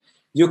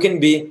You can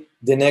be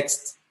the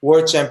next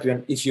world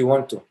champion if you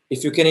want to.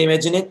 If you can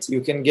imagine it,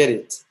 you can get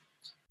it.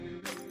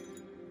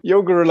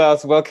 Yo,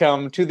 Gorillas,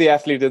 welcome to the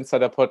Athlete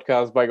Insider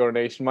podcast by Gor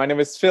Nation. My name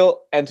is Phil,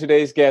 and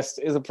today's guest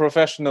is a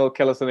professional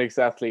calisthenics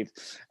athlete,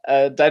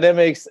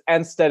 dynamics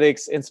and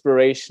statics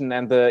inspiration,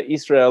 and the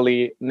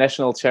Israeli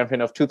national champion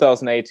of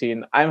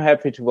 2018. I'm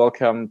happy to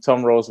welcome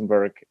Tom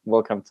Rosenberg.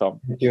 Welcome, Tom.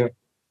 Thank you.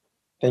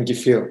 Thank you,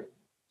 Phil.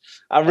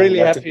 I'm really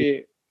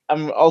happy.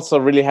 I'm also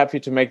really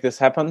happy to make this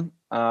happen.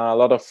 A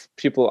lot of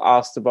people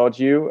asked about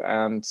you,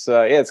 and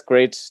it's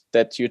great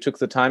that you took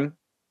the time.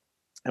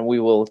 And we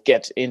will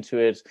get into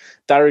it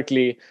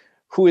directly.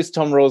 Who is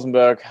Tom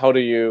Rosenberg? How do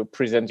you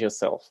present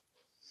yourself?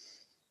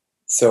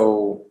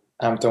 So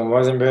I'm Tom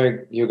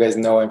Rosenberg. You guys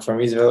know I'm from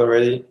Israel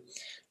already.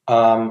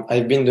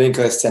 I've been doing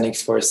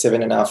calisthenics for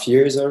 7.5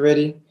 years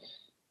already.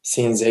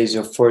 Since the age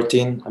of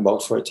 14,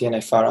 about 14,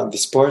 I found out the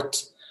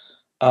sport.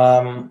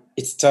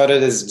 It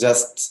started as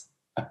just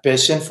a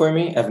passion for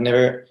me. I've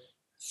never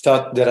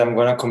thought that I'm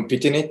going to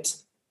compete in it,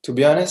 to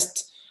be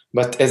honest.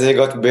 But as I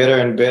got better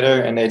and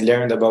better and I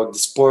learned about the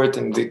sport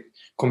and the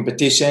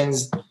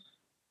competitions,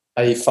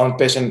 I found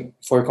passion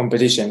for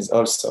competitions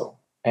also.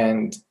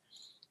 And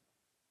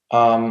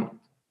the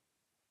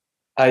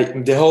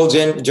whole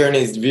journey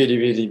is really,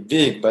 really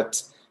big,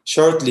 but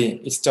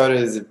shortly it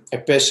started as a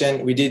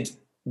passion. We did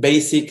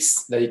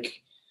basics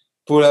like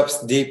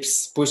pull-ups,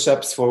 dips,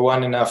 push-ups for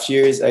 1.5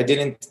 years. I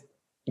didn't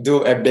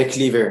do a back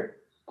lever.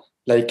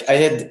 Like I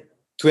had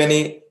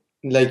 20,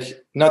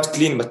 like not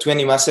clean, but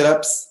 20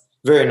 muscle-ups.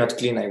 Very not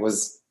clean. I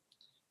was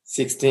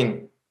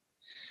 16.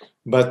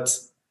 But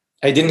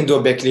I didn't do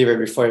a back lever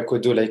before I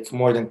could do like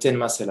more than 10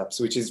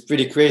 muscle-ups, which is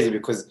pretty crazy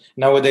because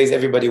nowadays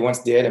everybody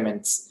wants the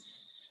elements.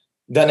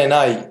 Dan and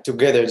I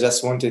together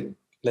just wanted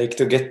like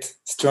to get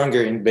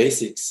stronger in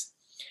basics.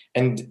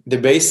 And the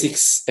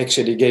basics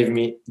actually gave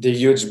me the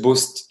huge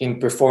boost in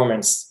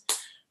performance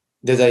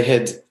that I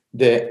had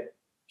the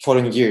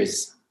following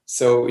years.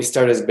 So we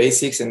started as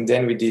basics and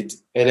then we did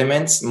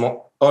elements,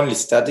 only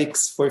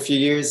statics for a few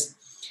years.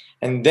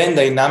 And then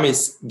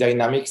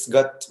dynamics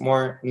got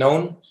more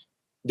known.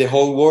 The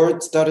whole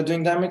world started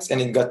doing dynamics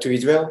and it got to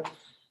Israel.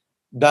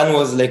 Dan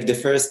was like the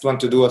first one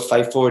to do a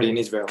 540 in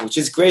Israel, which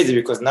is crazy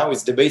because now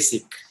it's the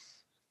basic,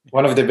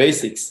 one of the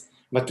basics.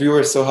 But we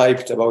were so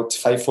hyped about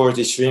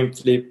 540 shrimp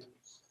flip.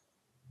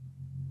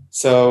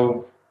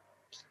 So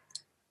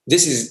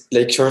this is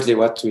like shortly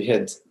what we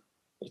had.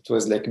 It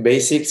was like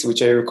basics,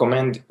 which I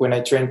recommend when I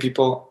train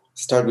people,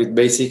 start with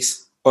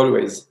basics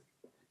always.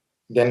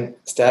 Then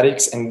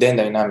statics and then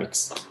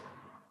dynamics.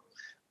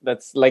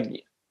 That's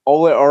like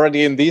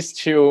already in these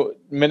 2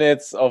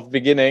 minutes of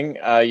beginning,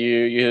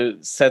 you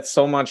said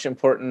so much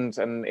important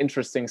and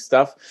interesting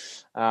stuff.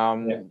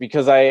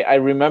 Because I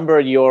remember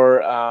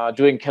you're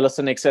doing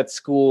calisthenics at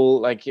school,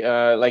 like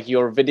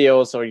your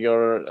videos or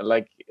your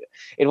like.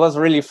 It was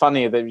really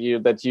funny that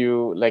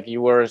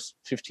you were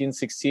 15,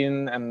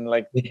 16 and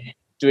like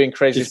doing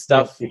crazy 15,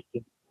 stuff.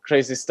 15.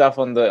 Crazy stuff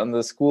on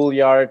the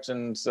schoolyard,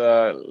 and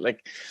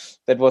like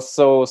that was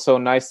so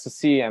nice to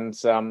see. And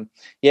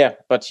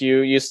but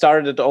you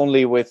started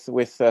only with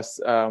reps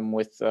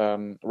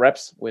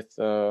with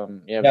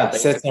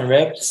sets and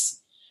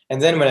reps.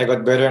 And then when I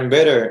got better and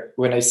better,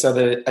 when I saw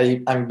that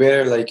I'm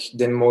better like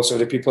than most of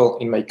the people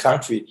in my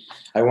country,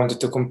 I wanted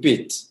to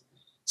compete.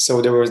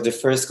 So there was the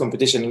first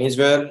competition in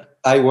Israel.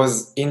 I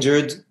was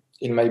injured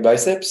in my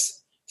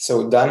biceps,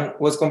 so Dan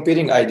was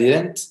competing, I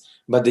didn't.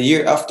 But the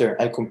year after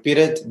I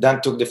competed,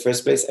 Dan took the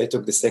first place, I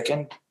took the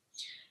second.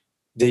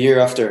 The year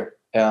after,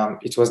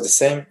 it was the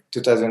same,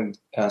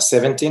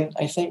 2017,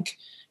 I think.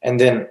 And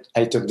then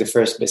I took the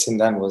first place and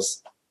Dan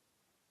was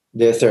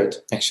the third,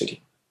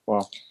 actually.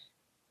 Wow.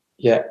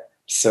 Yeah,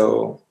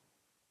 so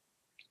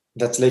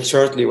that's like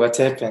shortly what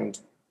happened.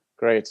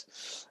 Great.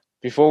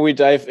 Before we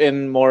dive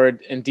in more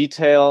in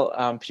detail,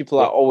 people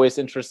are always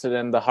interested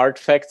in the hard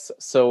facts.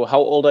 So how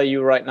old are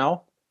you right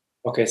now?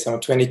 Okay, so I'm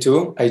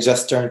 22. I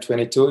just turned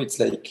 22. It's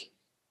like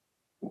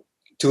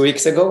 2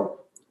 weeks ago.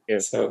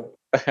 Yes. So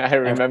I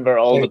remember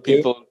all the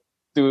people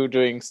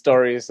doing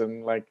stories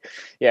and like,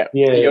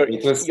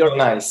 it was so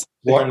nice.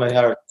 Warmed my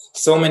heart.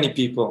 So many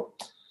people.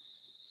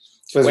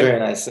 It was very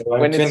nice. So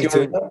I'm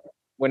 22.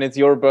 When it's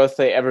your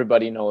birthday,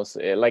 everybody knows.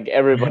 Like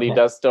everybody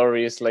does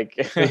stories. Like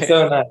it's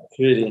so nice,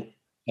 really.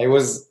 I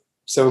was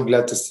so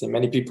glad to see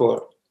many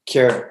people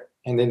care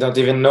and they don't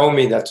even know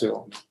me that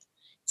well.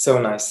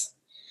 So nice.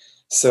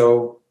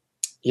 So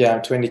yeah,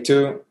 I'm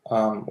 22.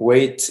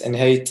 Weight and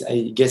height,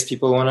 I guess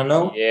people want to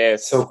know.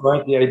 Yes. So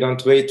currently I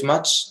don't weigh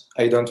much.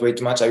 I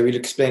will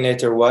explain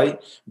later why.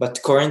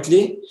 But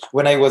currently,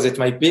 when I was at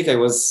my peak, I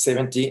was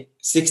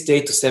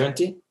 68 to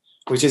 70,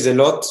 which is a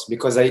lot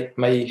because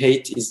my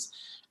height is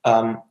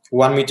 1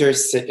 meter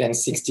and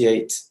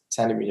 68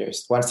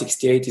 centimeters.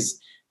 168 is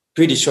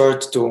pretty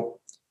short to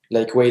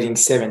like weighing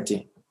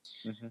 70.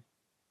 Mm-hmm.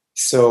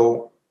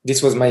 So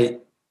this was my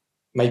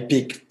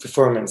peak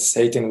performance,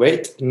 height and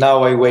weight.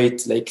 Now I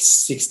weight like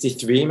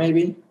 63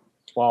 maybe.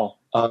 Wow.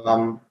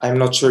 I'm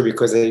not sure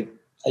because I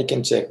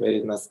can check, but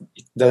it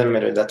doesn't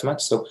matter that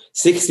much. So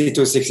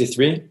 62,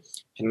 63.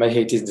 and my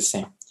height is the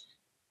same.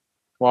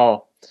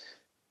 Wow.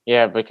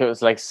 Yeah,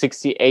 because like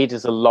 68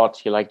 is a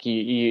lot.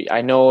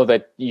 I know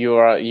that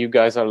you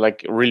guys are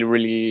like really,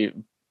 really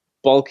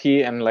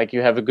bulky and like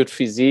you have a good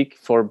physique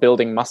for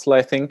building muscle,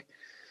 I think.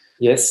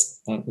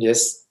 Yes,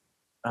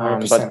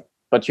 100%.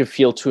 But you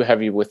feel too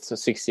heavy with the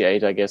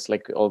 68, I guess,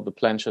 like all the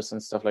planches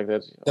and stuff like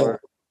that. So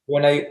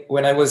when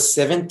I was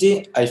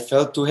 70, I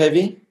felt too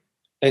heavy,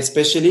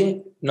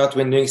 especially not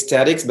when doing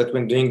statics, but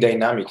when doing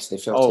dynamics, I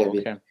felt heavy.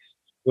 Okay.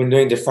 When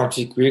doing the front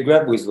kick rear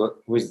grab with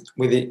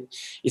it,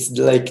 it's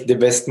like the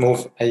best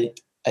move I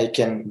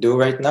can do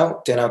right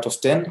now, 10 out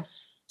of 10.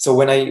 So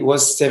when I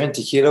was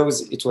 70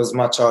 kilos, it was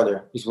much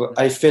harder.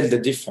 I felt the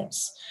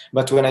difference.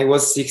 But when I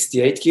was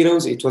 68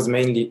 kilos, it was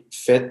mainly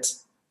fat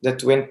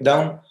that went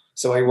down.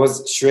 So I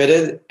was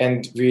shredded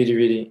and really,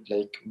 really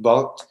like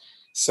bulked.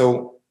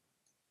 So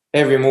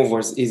every move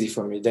was easy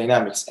for me.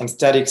 Dynamics and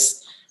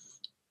statics,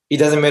 it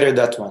doesn't matter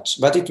that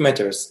much, but it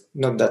matters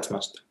not that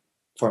much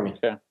for me.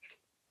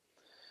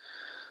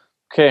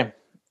 Okay.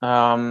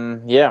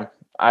 Yeah,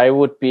 I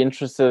would be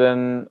interested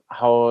in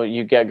how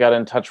you got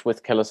in touch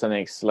with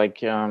calisthenics.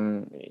 Like,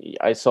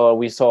 I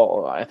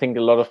think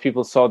a lot of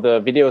people saw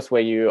the videos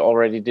where you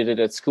already did it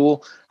at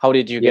school. How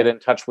did you get in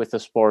touch with the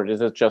sport?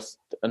 Is it just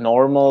a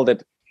normal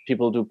that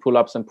people do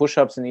pull-ups and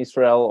push-ups in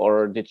Israel,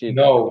 or did you?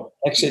 No,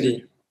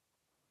 actually.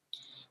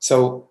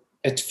 So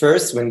at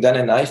first, when Dan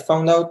and I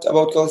found out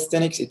about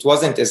calisthenics, it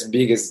wasn't as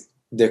big as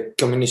the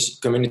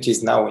community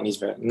is now in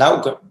Israel.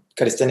 Now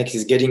calisthenics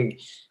is getting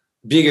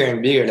bigger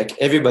and bigger, like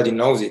everybody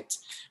knows it.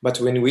 But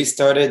when we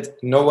started,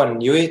 no one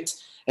knew it.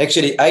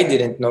 Actually, I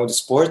didn't know the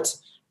sport,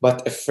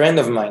 but a friend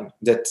of mine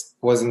that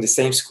was in the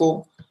same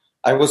school,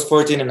 I was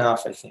 14 and a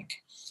half, I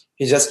think.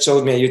 He just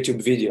showed me a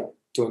YouTube video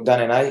to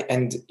Dan and I,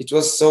 and it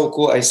was so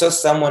cool. I saw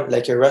someone,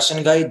 like a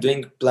Russian guy,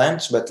 doing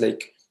planche, but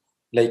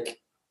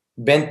like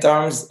bent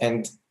arms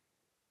and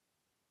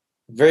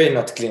very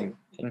not clean.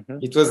 Mm-hmm.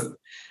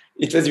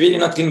 It was really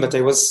not clean, but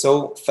I was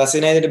so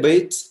fascinated by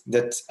it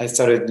that I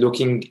started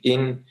looking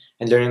in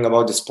and learning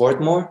about the sport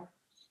more.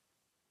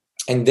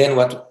 And then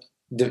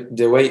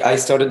the way I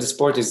started the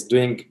sport is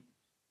doing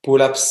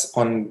pull-ups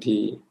on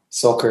the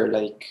soccer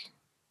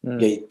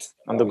gate.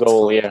 On the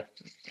goal, yeah.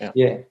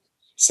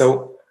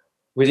 So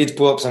we did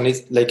pull-ups on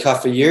it like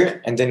half a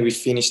year, and then we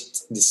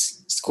finished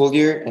this school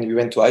year and we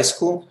went to high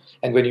school.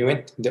 And when we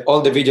went,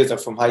 all the videos are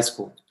from high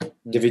school,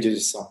 the videos you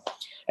saw.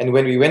 And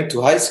when we went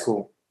to high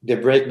school, the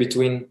break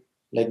between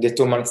like the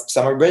 2 months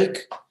summer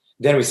break,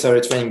 then we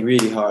started training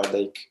really hard.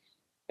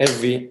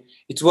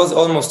 It was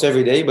almost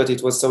every day, but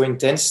it was so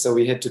intense. So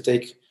we had to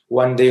take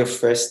 1 day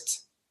of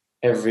rest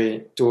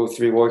every 2 or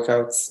 3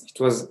 workouts. It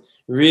was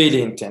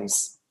really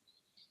intense.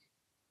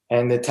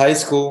 And at high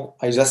school,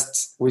 we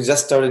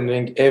just started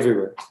doing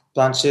everywhere.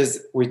 Planches,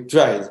 we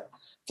tried.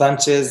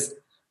 Planches,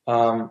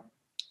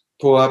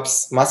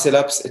 pull-ups,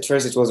 muscle-ups. At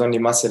first, it was only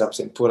muscle-ups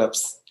and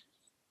pull-ups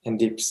and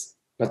dips.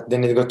 But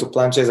then it got to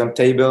planches on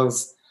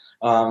tables,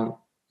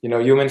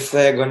 human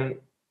flag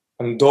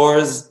on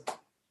doors,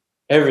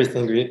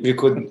 everything we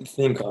could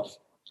think of.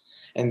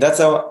 And that's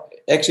how,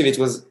 actually, it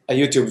was a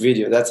YouTube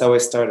video. That's how I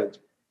started.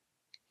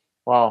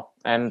 Wow.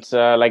 And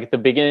like at the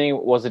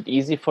beginning, was it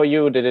easy for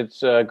you? Did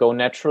it go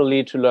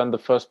naturally to learn the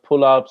first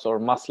pull-ups or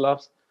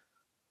muscle-ups?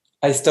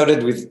 I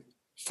started with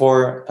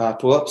 4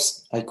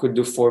 pull-ups. I could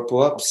do 4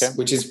 pull-ups,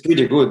 which is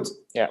pretty good.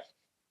 Yeah.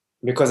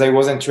 Because I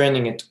wasn't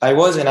training it. I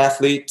was an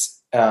athlete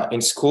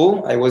in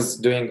school. I was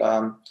doing,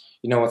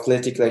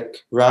 athletic like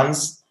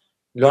runs,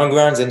 long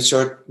runs and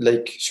short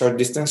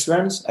distance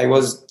runs. I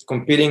was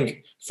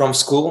competing from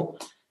school.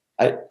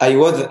 I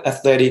was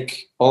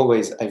athletic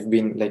always. I've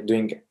been like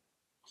doing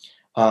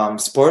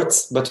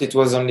sports, but it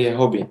was only a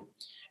hobby.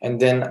 And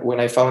then when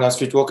I found out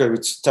Streetwalker,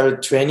 which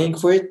started training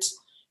for it,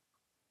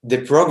 the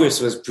progress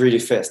was pretty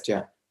fast.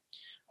 Yeah,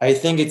 I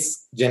think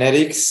it's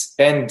genetics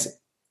and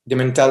the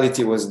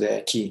mentality was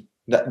the key.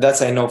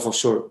 That's I know for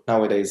sure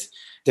nowadays.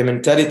 The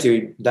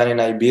mentality Dan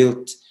and I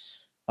built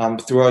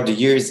throughout the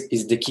years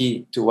is the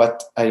key to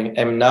what I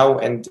am now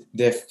and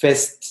the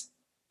fast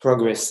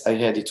progress I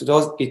had.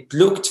 It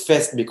looked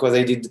fast because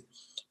I did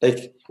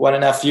like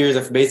 1.5 years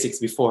of basics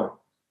before.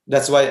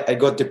 That's why I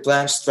got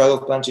the straddle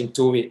planche in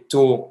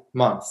 2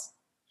 months,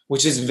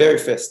 which is very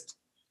fast.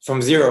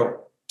 From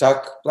zero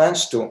tuck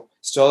planche to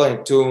straddle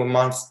in 2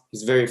 months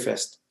is very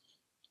fast.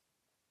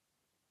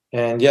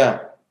 And yeah,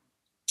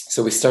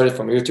 so we started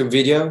from a YouTube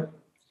video.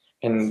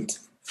 And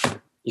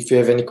if you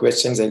have any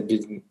questions, I'd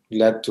be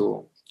glad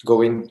to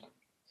go in.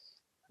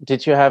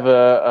 Did you have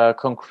a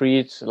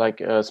concrete,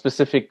 like a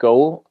specific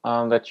goal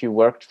that you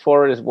worked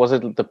for? Was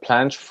it the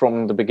planche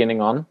from the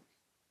beginning on?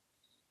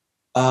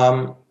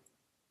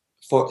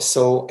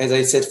 So as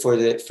I said, for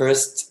the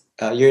first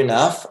 1.5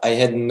 years, I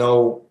had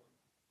no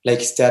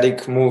like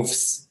static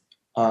moves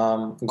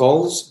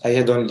goals. I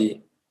had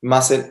only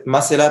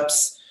muscle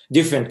ups,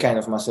 different kind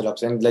of muscle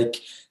ups, and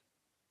like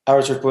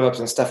archer pull ups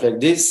and stuff like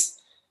this.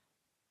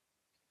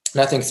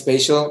 Nothing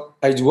special.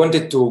 I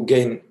wanted to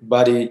gain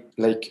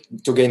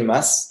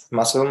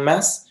muscle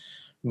mass,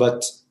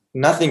 but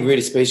nothing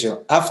really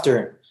special.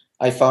 After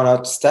I found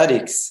out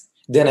statics.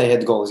 Then I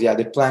had goals. Yeah,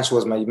 the planche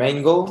was my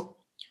main goal.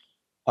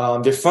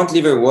 The front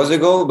lever was a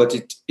goal, but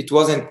it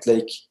wasn't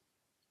like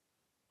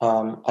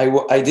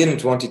I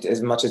didn't want it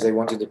as much as I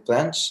wanted the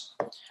planche.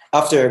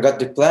 After I got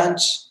the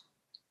planche,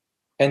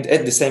 and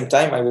at the same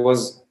time I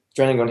was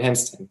training on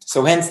handstand.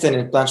 So handstand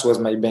and planche was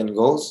my main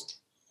goals.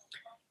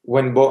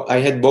 When I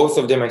had both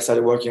of them, I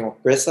started working on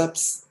press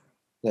ups,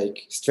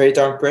 like straight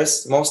arm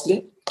press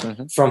mostly,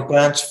 from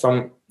planche,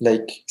 from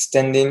like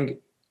standing.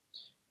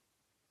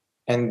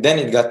 And then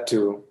it got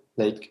to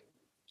like,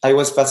 I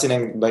was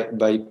fascinated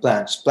by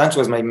planche. Planche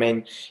was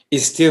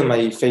is still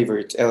my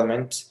favorite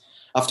element.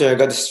 After I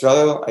got the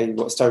straddle, I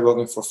started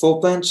working for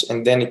full planche,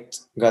 and then it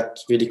got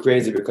really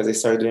crazy because I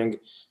started doing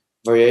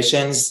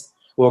variations,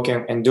 working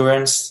on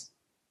endurance,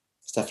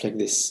 stuff like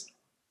this.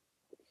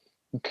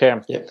 Okay.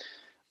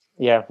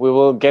 Yeah, we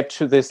will get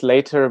to this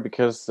later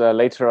because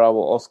later I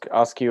will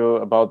ask you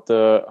about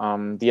the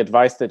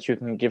advice that you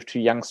can give to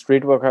young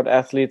street workout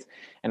athletes,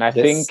 and I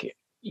think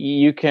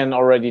you can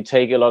already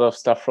take a lot of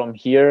stuff from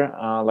here,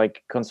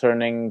 like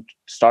concerning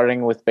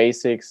starting with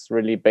basics,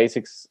 really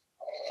basics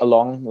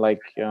along,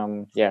 like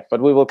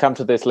but we will come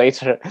to this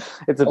later.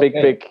 It's a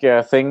big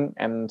thing,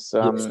 and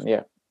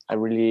I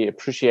really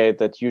appreciate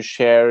that you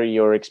share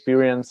your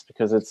experience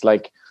because it's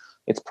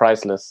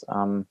priceless.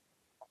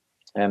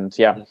 Let's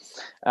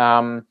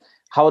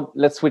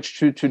switch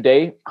to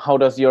today. How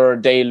does your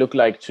day look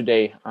like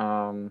today?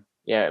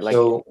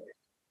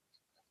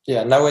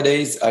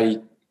 Nowadays I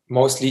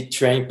mostly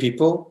train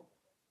people.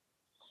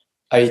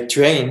 I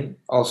train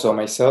also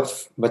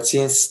myself, but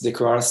since the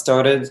corona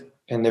started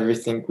and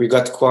everything, we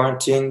got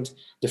quarantined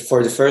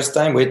for the first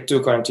time. We had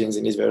 2 quarantines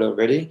in Israel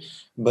already,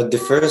 but the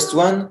first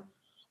one,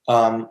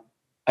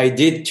 I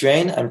did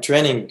train. I'm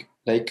training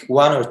like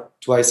 1 or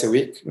twice a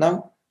week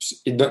now.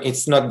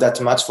 It's not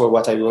that much for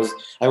what I was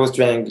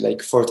training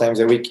like 4 times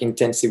a week,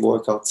 intensive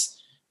workouts,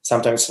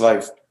 sometimes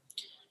 5.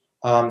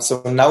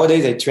 So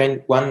nowadays I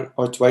train 1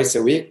 or twice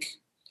a week.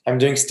 I'm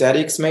doing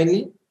statics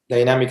mainly.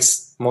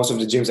 Dynamics, most of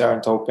the gyms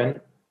aren't open.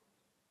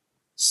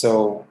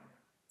 So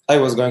I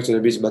was going to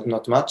the beach, but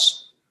not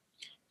much.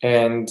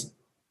 And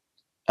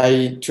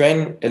I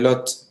train a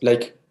lot.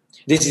 Like,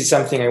 this is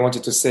something I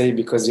wanted to say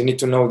because you need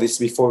to know this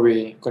before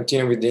we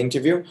continue with the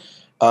interview.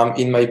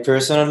 In my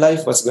personal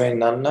life, what's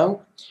going on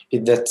now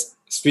is that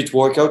street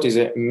workout is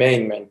a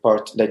main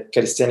part. Like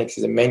calisthenics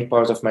is a main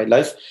part of my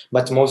life,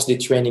 but mostly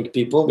training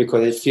people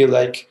because I feel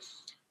like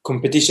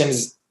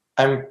competitions.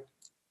 I'm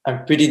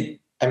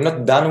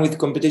not done with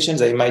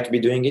competitions. I might be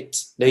doing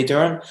it later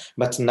on,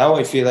 but now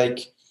I feel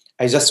like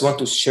I just want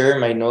to share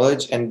my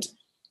knowledge and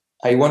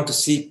I want to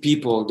see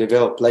people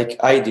develop like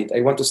I did.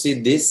 I want to see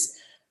this.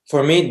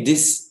 For me,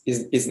 this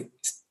is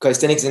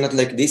calisthenics is not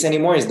like this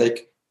anymore. It's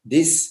like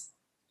this.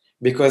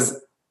 Because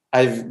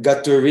I've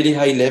got to a really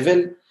high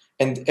level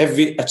and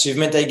every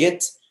achievement I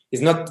get is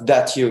not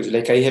that huge.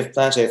 Like I have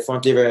planche, I have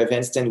front lever, I have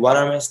handstand, 1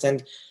 arm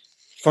handstand,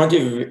 front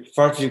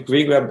flip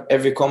re-grab,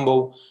 every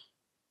combo.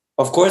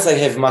 Of course, I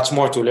have much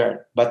more to learn,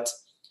 but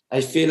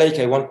I feel like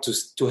I want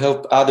to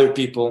help other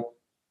people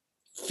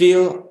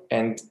feel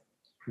and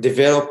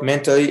develop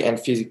mentally and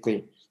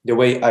physically the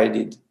way I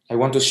did. I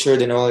want to share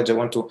the knowledge.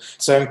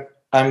 So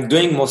I'm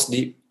doing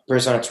mostly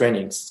personal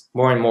trainings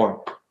more and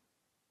more.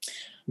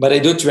 But I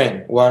do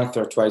train 1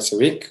 or twice a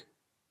week.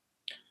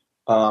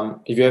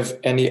 If you have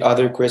any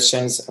other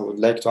questions, I would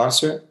like to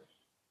answer.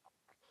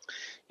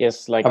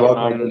 Yes, like about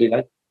my daily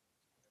life.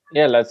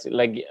 Yeah, let's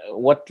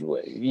what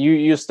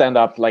you stand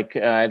up. Like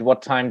at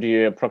what time do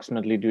you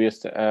approximately you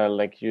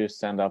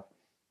stand up?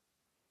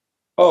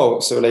 Oh,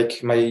 so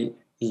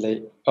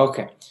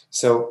okay.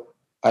 So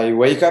I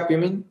wake up. You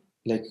mean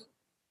like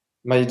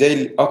my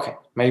daily? Okay,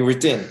 my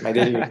routine, my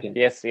daily routine.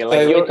 Yes, yeah.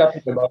 I wake up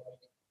at about.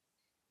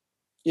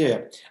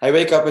 Yeah, I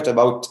wake up at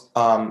about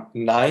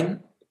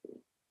 9.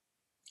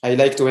 I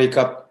like to wake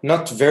up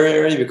not very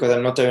early because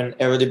I'm not an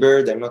early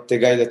bird. I'm not the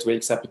guy that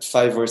wakes up at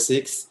 5 or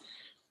 6.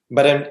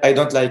 But I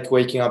don't like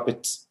waking up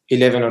at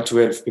 11 or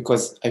 12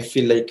 because I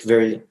feel like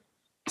very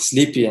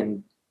sleepy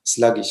and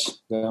sluggish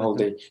the whole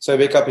day. So I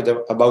wake up at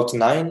about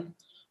 9.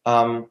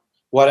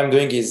 What I'm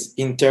doing is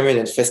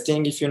intermittent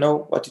fasting, if you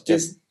know what it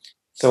is.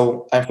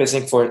 So I'm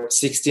fasting for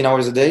 16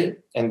 hours a day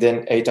and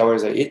then 8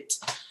 hours I eat.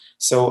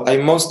 So I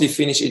mostly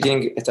finish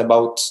eating at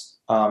about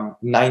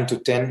 9 to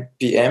 10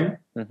 p.m.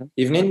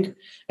 Evening.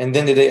 And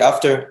then the day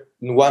after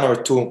 1 or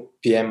 2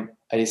 p.m.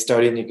 I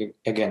start eating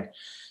again.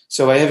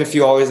 So I have a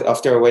few hours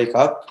after I wake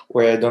up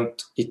where I don't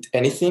eat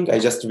anything. I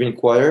just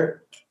drink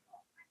water.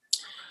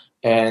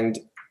 And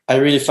I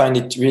really find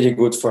it really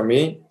good for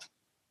me.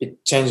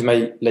 It changed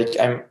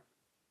I'm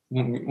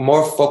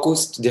more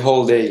focused the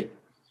whole day.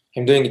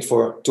 I'm doing it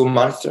for 2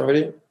 months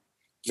already.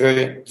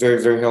 Very,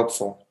 very, very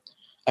helpful.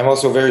 I'm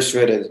also very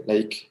shredded.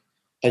 Like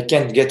I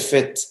can't get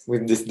fit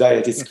with this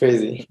diet. It's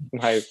crazy.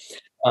 Nice.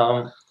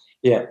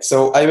 Yeah.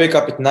 So I wake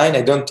up at 9.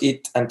 I don't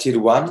eat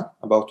until 1,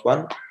 about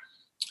 1.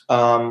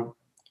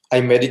 I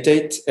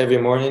meditate every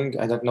morning.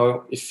 I don't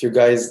know if you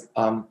guys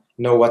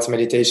know what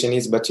meditation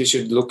is, but you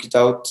should look it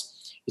out.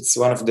 It's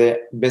one of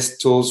the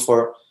best tools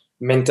for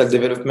mental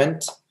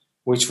development,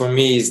 which for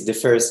me is the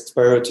first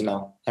priority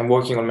now. I'm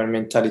working on my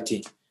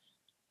mentality.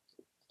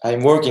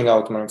 I'm working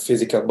out my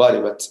physical body,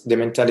 but the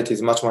mentality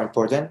is much more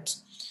important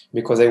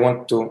because I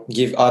want to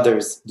give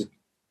others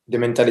the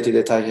mentality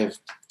that I have,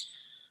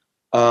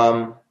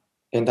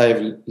 and I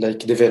have like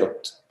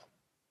developed.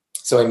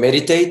 So I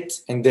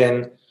meditate, and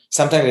then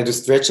sometimes I do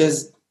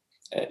stretches.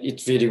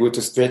 It's really good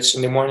to stretch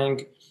in the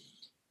morning,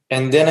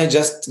 and then I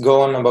just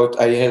go on about.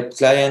 I help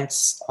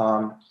clients.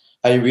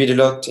 I read a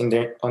lot on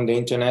the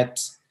internet.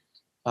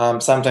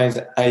 Sometimes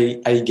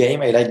I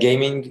game. I like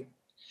gaming.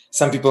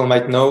 Some people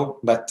might know,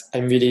 but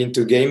I'm really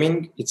into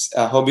gaming. It's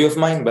a hobby of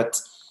mine,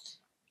 but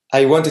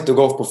I wanted to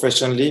go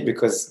professionally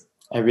because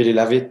I really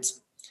love it.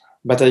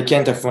 But I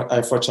can't,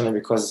 unfortunately,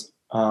 because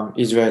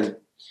Israel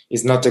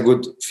is not a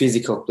good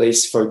physical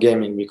place for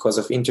gaming because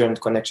of internet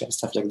connection,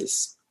 stuff like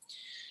this.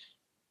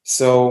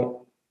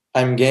 So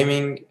I'm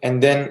gaming,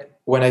 and then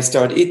when I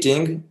start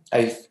eating,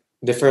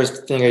 the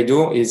first thing I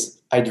do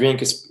is I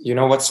drink, you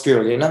know what,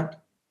 spirulina?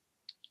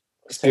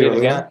 Say it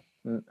again.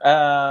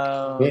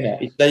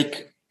 It's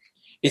like,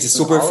 it's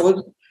a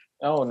superfood.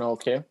 Oh, no,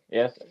 okay.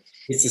 Yes.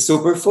 It's a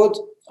superfood.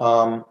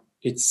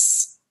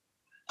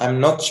 I'm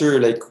not sure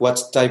like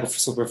what type of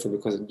superfood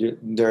because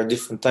there are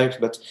different types,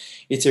 but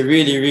it's a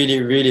really,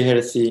 really, really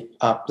healthy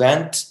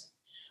plant,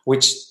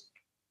 which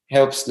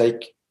helps.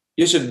 Like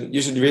you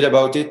should read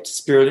about it.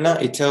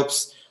 Spirulina. It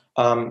helps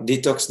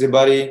detox the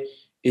body.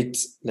 It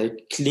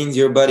like cleans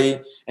your body,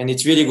 and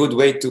it's really good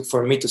way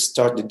for me to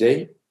start the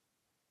day.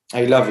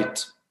 I love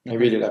it. I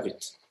really love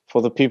it.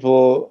 For the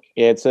people,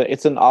 yeah, it's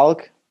an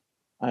alg.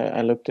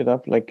 I looked it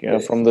up, like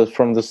yes. from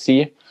the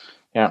sea.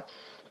 Yeah.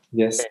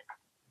 Yes.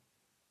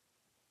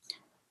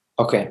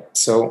 Okay,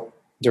 so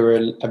there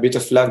were a bit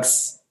of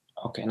lags.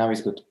 Okay, now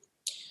it's good.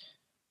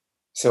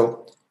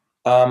 So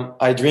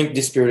I drink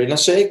this spirulina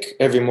shake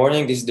every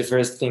morning. This is the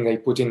first thing I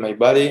put in my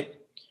body,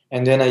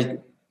 and then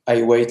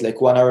I wait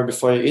like 1 hour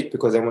before I eat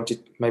because I want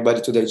my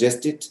body to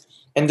digest it,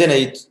 and then I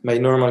eat my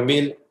normal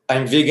meal.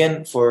 I'm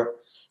vegan for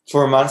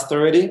 4 months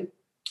already,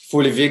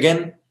 fully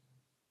vegan.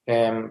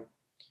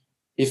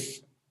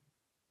 If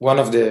one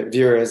of the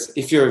viewers,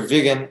 if you're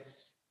vegan,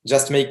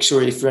 just make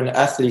sure if you're an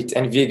athlete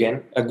and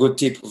vegan, a good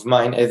tip of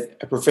mine as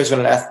a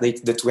professional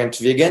athlete that went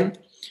vegan,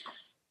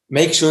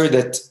 make sure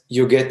that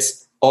you get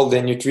all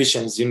the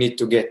nutritions you need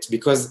to get,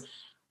 because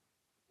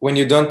when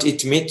you don't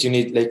eat meat, you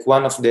need like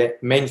one of the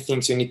main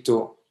things you need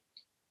to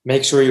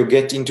make sure you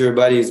get into your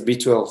body is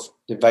B12,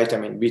 the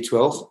vitamin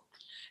B12.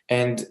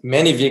 And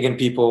many vegan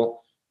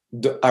people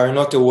are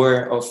not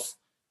aware of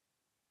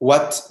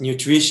what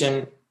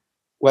nutrition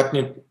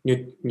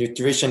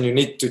you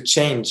need to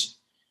change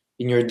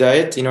in your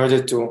diet in order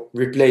to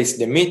replace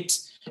the meat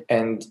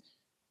and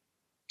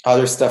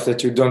other stuff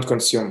that you don't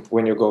consume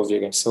when you go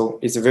vegan. So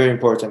it's a very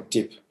important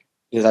tip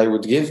that I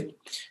would give.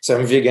 So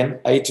I'm vegan.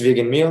 I eat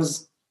vegan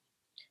meals.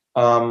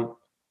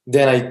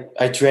 Then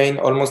I train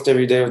almost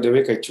every day of the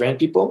week. I train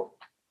people.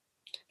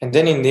 And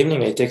then in the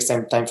evening, I take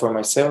some time for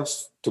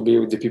myself to be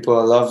with the people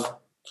I love.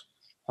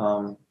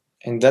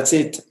 And that's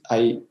it.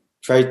 I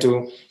try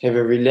to have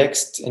a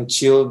relaxed and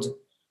chilled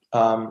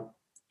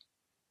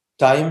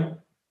time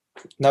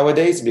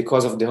nowadays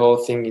because of the whole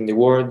thing in the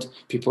world.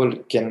 People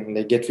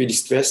they get really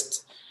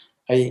stressed.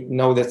 I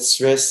know that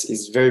stress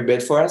is very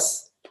bad for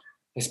us,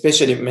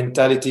 especially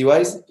mentality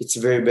wise. It's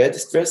very bad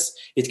stress.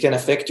 It can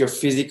affect your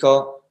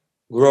physical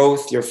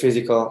growth, your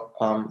physical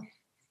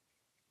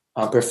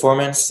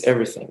performance,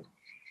 everything.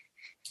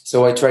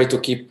 So I try to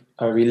keep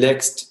a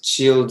relaxed,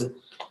 chilled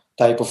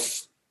type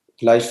of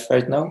life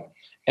right now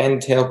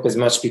and help as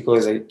much people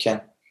as I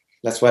can.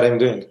 That's what I'm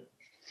doing.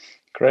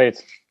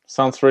 Great.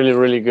 Sounds really,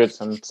 really good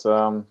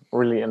and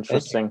really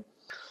interesting.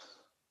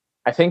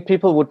 I think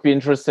people would be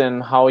interested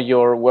in how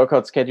your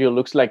workout schedule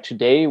looks like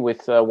today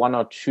with 1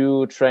 or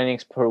 2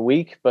 trainings per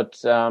week. But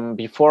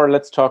before,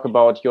 let's talk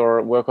about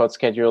your workout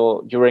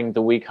schedule during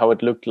the week, how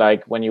it looked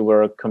like when you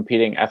were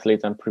competing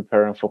athlete and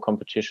preparing for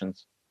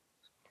competitions.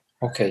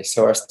 Okay,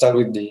 so I'll start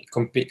with the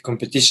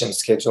competition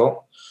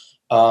schedule.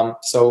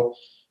 So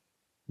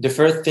the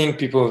first thing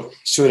people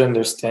should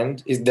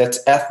understand is that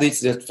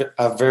athletes that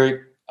are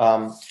very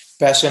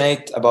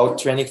passionate about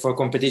training for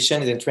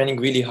competition and training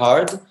really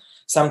hard,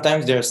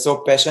 sometimes they're so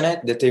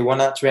passionate that they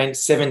want to train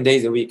 7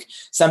 days a week.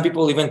 Some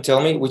people even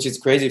tell me, which is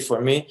crazy for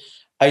me,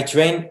 I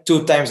train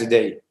 2 times a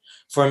day.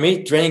 For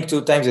me, training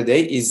 2 times a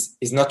day is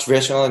not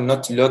rational and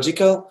not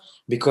logical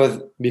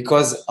because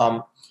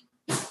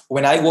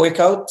when I work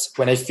out,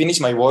 when I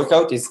finish my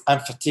workout, I'm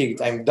fatigued,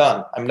 I'm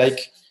done. I'm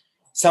like,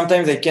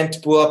 sometimes I can't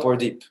pull up or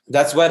dip.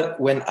 That's what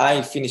when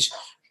I finish,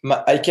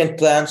 I can't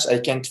planche, I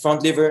can't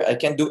front lever, I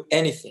can't do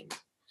anything.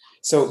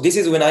 So this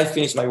is when I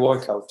finish my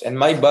workout and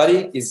my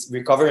body is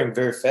recovering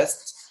very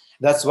fast.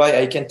 That's why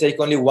I can take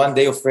only 1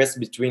 day of rest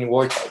between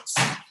workouts.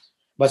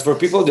 But for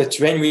people that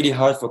train really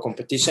hard for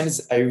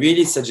competitions, I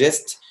really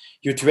suggest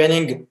you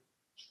training.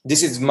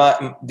 This is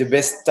the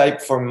best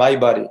type for my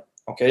body.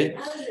 Okay,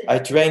 I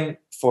train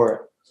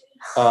for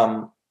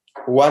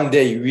 1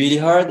 day really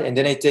hard, and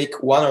then I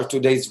take 1 or 2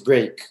 days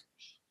break.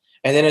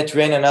 and then I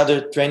train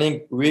another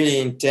training really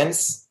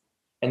intense,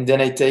 and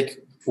then I take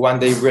 1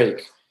 day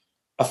break.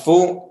 A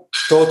full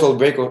total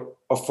break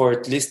of for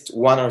at least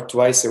 1 or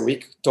 2 a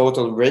week,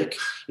 total break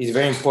is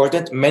very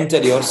important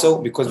mentally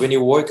also, because when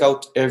you work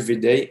out every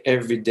day,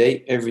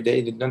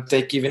 you don't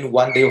take even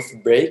 1 day of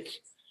break,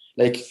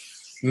 like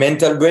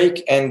mental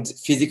break and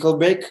physical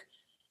break,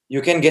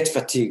 you can get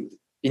fatigued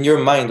in your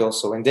mind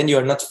also, and then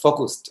you're not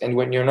focused. And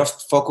when you're not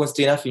focused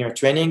enough in your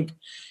training,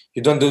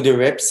 you don't do the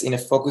reps in a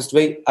focused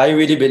way. I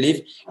really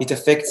believe it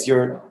affects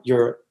your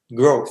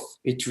growth.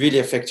 It really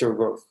affects your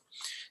growth.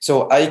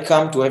 So I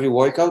come to every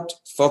workout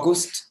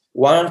focused,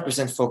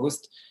 100%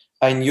 focused.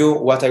 I knew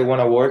what I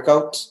want to work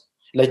out,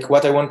 like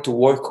what I want to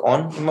work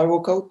on in my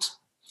workout.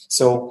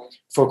 So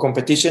for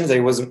competitions, I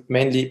was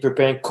mainly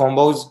preparing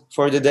combos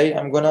for the day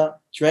I'm gonna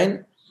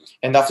train.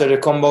 And after the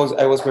combos,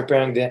 I was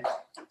preparing the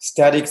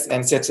statics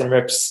and sets and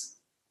reps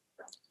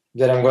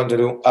that I'm going to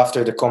do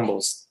after the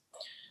combos.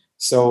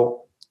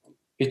 So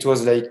it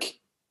was like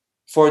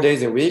 4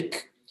 days a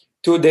week.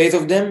 2 days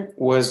of them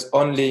was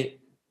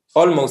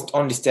almost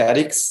only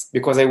statics,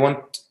 because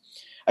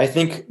I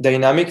think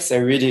dynamics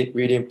are really,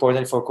 really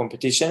important for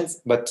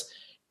competitions, but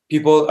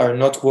people are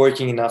not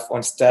working enough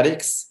on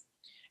statics.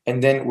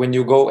 And then when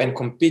you go and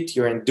compete,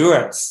 your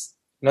endurance,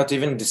 not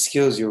even the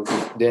skills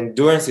the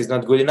endurance is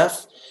not good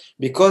enough,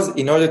 because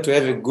in order to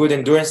have a good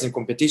endurance in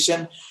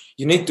competition,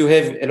 you need to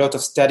have a lot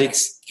of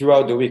statics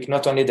throughout the week,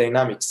 not only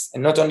dynamics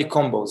and not only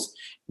combos.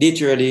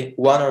 Literally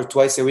 1 or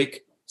 2 a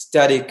week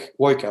static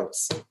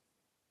workouts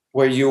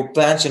where you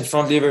planche and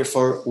front lever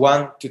for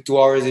 1 to 2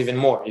 hours, even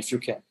more if you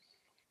can.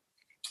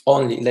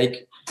 Only,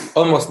 like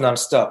almost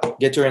non-stop.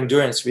 Get your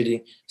endurance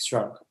really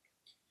strong.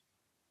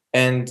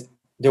 And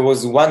there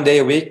was 1 day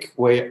a week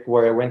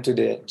where I went to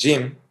the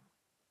gym,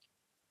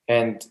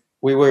 and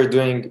we were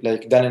doing,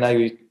 like Dan and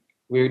I,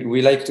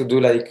 we like to do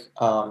like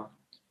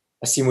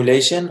a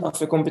simulation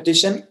of a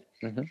competition,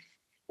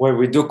 where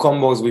we do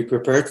combos we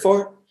prepared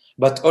for,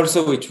 but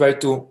also we try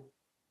to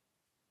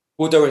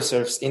put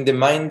ourselves in the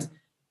mind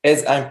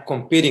as I'm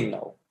competing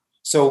now.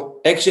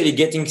 So actually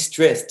getting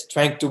stressed,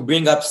 trying to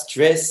bring up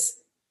stress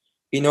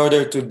in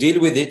order to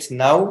deal with it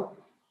now.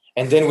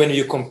 And then when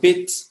you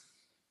compete,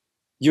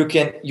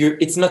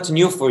 it's not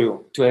new for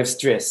you to have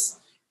stress,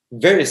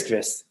 very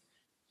stress.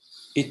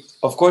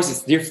 Of course,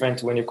 it's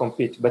different when you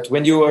compete, but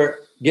when you are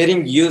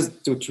getting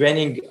used to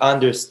training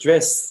under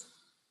stress,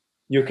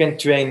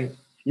 the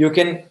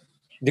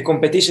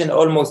competition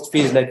almost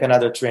feels like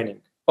another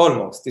training.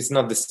 Almost, it's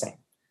not the same.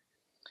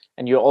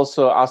 And you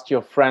also asked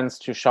your friends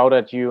to shout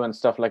at you and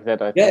stuff like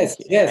that. Yes.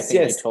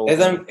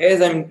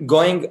 As I'm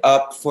going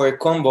up for a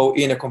combo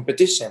in a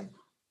competition,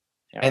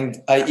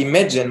 and I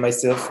imagine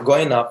myself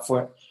going up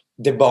for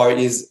the bar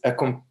is a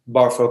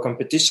bar for a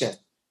competition,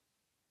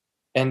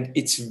 and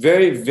it's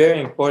very, very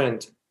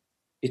important.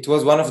 It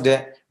was one of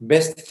the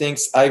best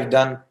things I've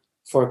done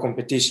for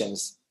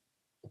competitions.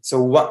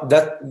 So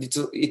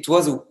it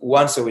was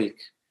once a week.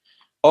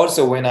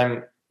 Also, when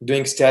I'm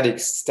doing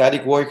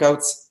static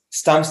workouts,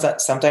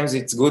 sometimes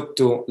it's good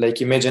to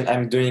like imagine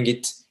I'm doing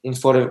it in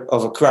front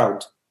of a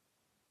crowd.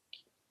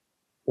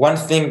 One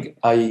thing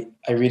I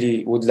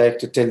really would like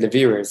to tell the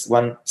viewers,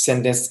 one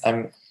sentence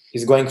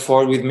is going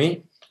forward with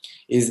me,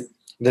 is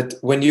that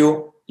when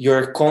your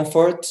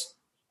comfort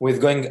with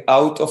going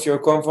out of your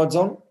comfort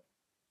zone,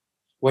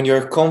 when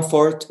you're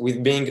comfort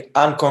with being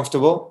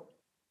uncomfortable,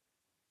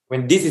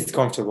 when this is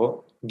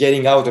comfortable,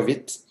 getting out of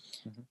it,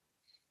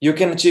 you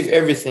can achieve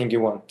everything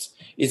you want.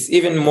 It's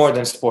even more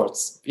than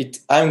sports.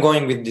 I'm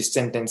going with this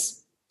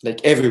sentence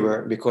like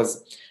everywhere,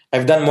 because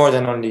I've done more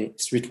than only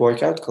street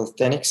workout,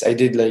 calisthenics. I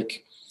did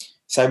like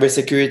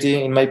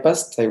cybersecurity in my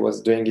past. I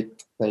was doing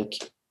it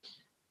like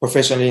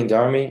professionally in the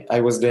army. I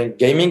was doing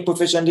gaming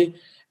professionally,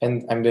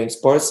 and I'm doing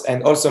sports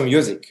and also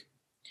music.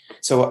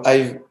 So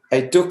I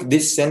took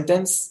this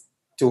sentence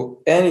to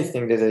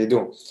anything that I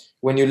do.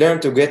 When you learn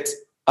to get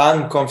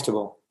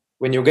uncomfortable,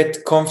 when you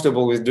get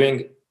comfortable with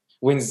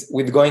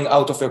going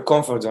out of your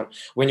comfort zone,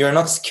 when you're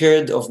not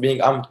scared of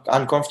being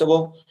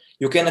uncomfortable,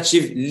 you can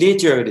achieve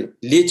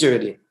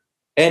literally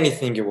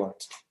anything you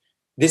want.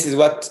 This is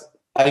what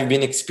I've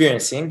been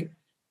experiencing.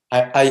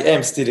 I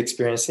am still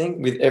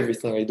experiencing with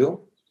everything I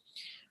do.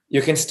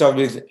 You can start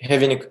with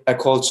having a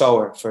cold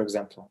shower, for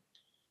example.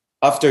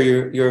 After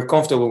you're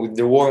comfortable with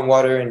the warm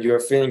water and you're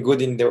feeling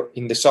good in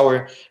the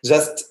shower,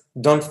 just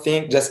don't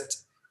think,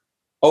 just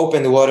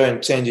open the water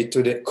and change it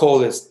to the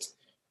coldest,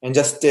 and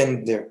just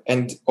stand there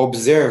and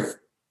observe.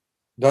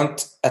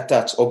 Don't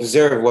attach,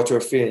 observe what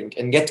you're feeling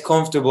and get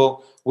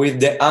comfortable with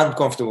the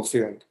uncomfortable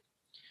feeling.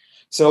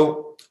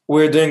 So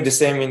we're doing the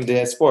same in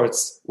the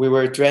sports. We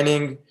were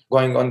training,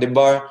 going on the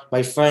bar,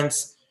 my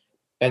friends,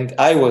 and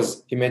I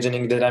was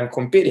imagining that I'm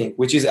competing,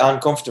 which is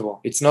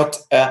uncomfortable. It's not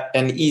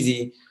an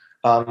easy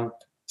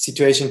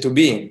situation to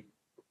be in.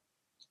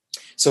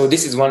 So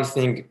this is one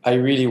thing I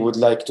really would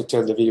like to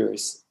tell the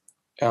viewers.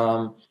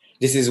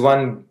 This is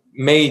one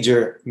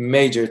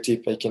major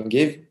tip I can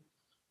give.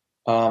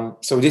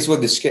 So this was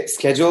the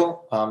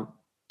schedule: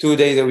 2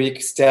 days a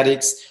week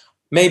statics,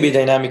 maybe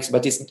dynamics,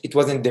 but it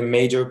wasn't the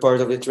major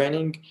part of the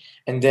training.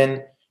 And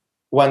then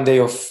one day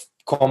of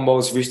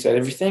combos, freestyle,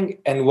 everything,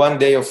 and one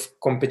day of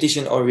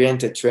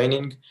competition-oriented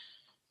training.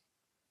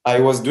 I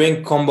was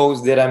doing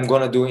combos that I'm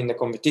gonna do in the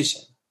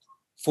competition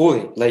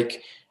fully.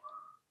 Like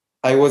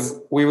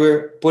we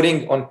were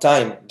putting on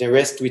time the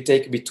rest we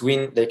take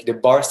between like the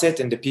bar set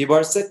and the P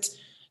bar set,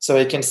 so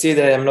I can see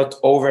that I'm not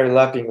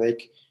overlapping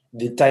like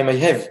the time I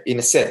have in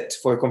a set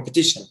for a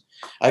competition.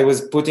 I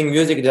was putting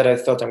music that I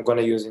thought I'm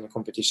gonna use in a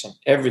competition.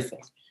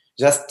 Everything,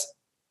 just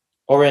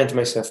orient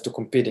myself to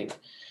competing.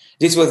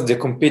 This was the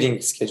competing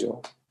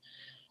schedule.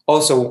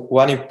 Also,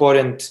 one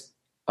important,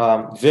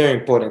 very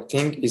important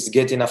thing is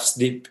get enough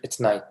sleep at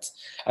night.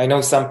 I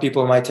know some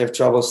people might have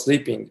trouble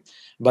sleeping,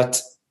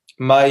 but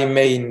my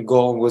main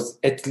goal was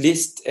at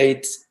least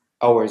 8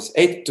 hours.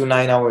 8 to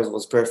 9 hours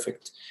was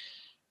perfect.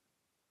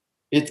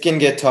 It can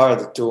get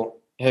hard to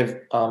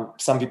have,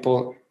 some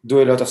people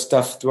do a lot of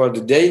stuff throughout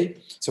the day,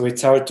 so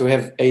it's hard to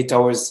have 8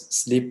 hours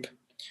sleep.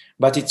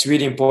 But it's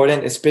really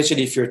important,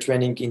 especially if you're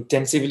training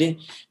intensively,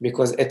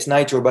 because at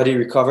night your body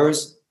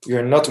recovers,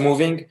 you're not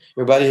moving,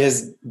 your body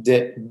has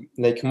the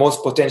like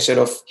most potential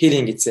of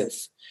healing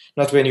itself,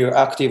 not when you're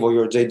active or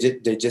your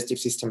digestive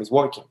system is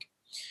working.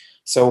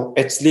 So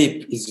at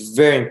sleep is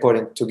very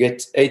important to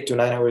get 8 to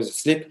 9 hours of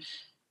sleep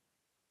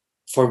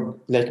for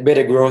like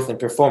better growth and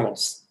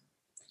performance,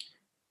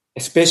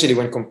 especially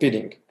when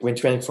competing, when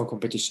training for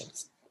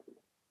competitions.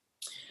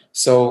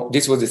 So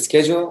this was the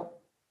schedule: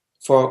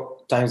 4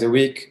 times a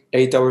week,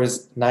 8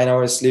 hours, 9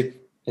 hours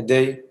sleep a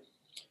day.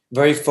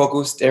 Very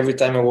focused every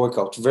time I work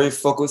out. Very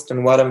focused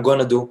on what I'm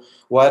gonna do,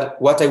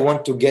 what I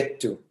want to get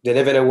to, the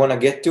level I wanna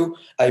get to.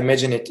 I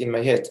imagine it in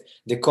my head.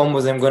 The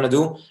combos I'm gonna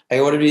do, I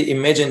already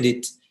imagined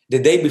it the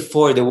day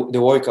before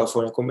the workout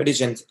for the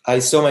competition. I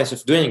saw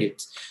myself doing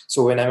it.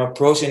 So when I'm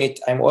approaching it,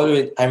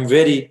 I'm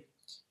ready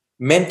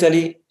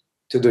mentally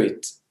to do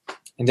it,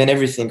 and then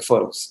everything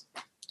follows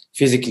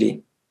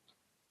physically.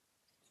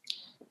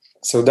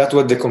 So that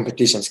was the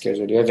competition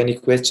schedule. Do you have any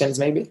questions,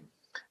 maybe?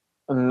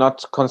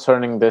 Not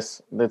concerning this.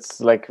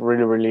 That's like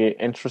really, really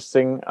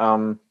interesting.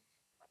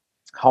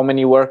 How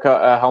many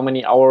how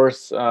many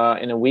hours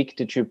in a week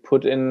did you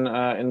put in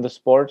the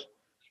sport?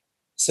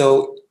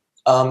 So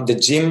the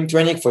gym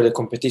training for the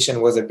competition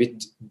was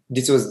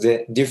this was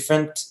the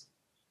different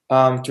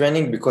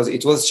training, because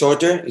it was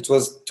shorter. It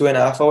was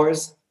 2.5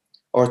 hours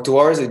or 2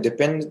 hours. It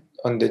depended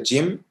on the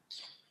gym.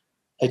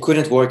 I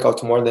couldn't work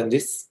out more than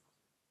this.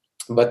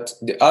 But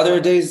the other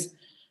days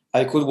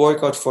I could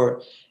work out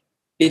for,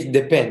 it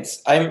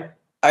depends.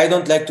 I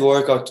don't like to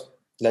work out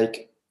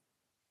like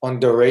on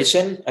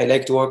duration. I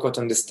like to work out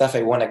on the stuff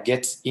I want to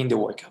get in the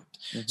workout.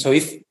 Mm-hmm. So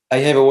if I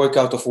have a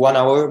workout of 1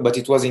 hour, but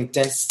it was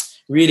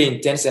intense, really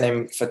intense, and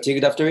I'm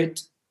fatigued after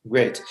it,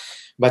 great.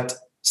 But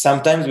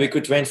sometimes we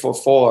could train for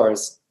 4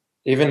 hours,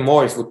 even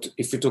more if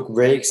we took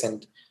breaks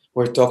and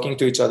we're talking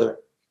to each other.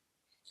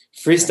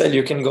 Freestyle,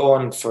 you can go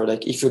on for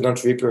like, if you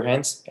don't rip your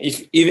hands,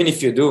 even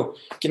if you do,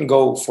 I can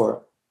go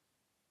for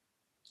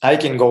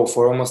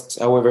almost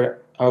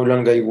how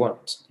long I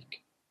want.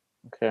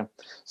 Okay.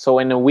 So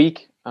in a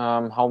week,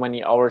 how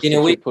many hours did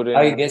you put in?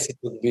 I guess it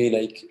would be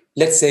like,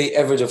 let's say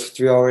average of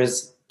 3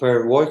 hours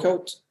per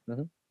workout.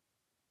 Mm-hmm.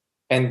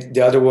 And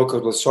the other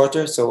workout was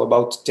shorter, so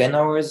about 10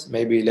 hours,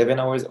 maybe 11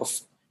 hours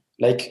of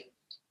like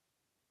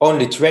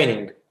only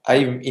training. I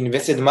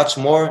invested much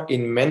more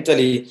in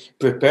mentally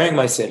preparing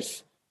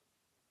myself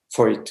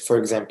for it, for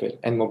example,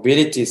 and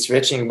mobility,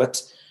 stretching.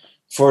 But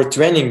for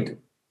training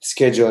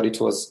schedule,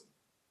 it was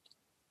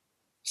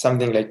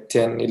something like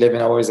 10, 11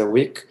 hours a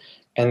week.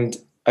 And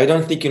I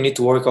don't think you need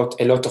to work out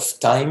a lot of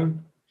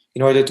time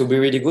in order to be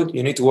really good.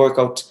 You need to work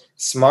out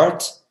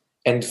smart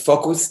and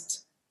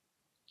focused.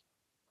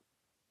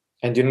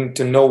 And you need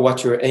to know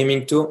what you're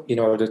aiming to in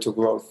order to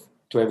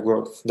have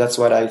growth. That's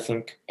what I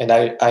think, and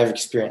I've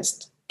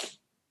experienced.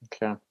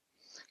 Okay,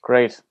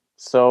 great.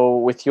 So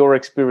with your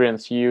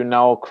experience, you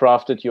now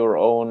crafted your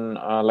own,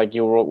 like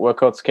your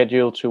workout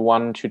schedule to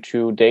 1 to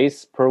 2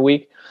 days per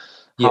week.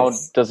 How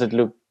does it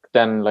look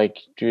then? Like,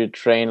 do you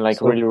train like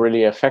really,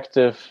 really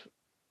effective?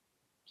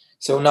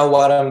 So now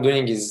what I'm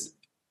doing is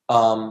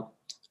I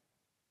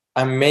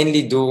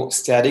mainly do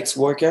statics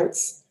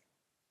workouts.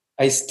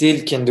 I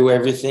still can do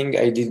everything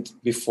I did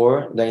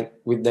before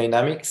with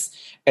dynamics.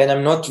 And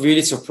I'm not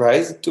really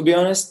surprised, to be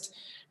honest,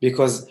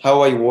 because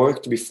how I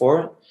worked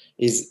before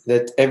is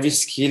that every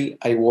skill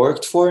I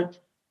worked for,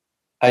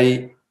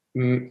 I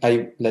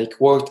like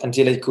worked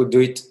until I could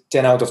do it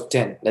 10 out of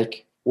 10,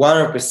 like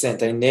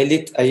 100%. I nailed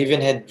it. I even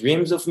had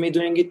dreams of me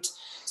doing it.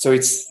 So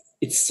it's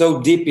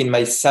so deep in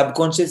my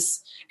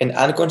subconscious and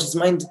unconscious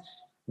mind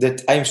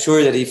that I'm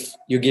sure that if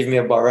you give me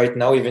a bar right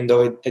now, even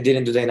though I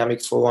didn't do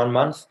dynamics for 1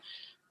 month,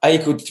 I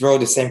could throw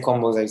the same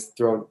combos I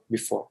thrown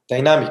before,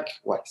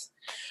 dynamic-wise.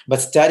 But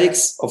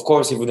statics, of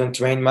course, if you don't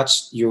train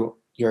much, your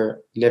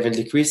level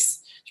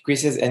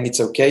decreases, and it's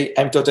okay.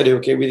 I'm totally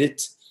okay with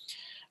it.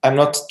 I'm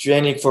not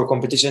training for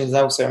competitions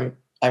now, so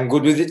I'm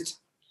good with it.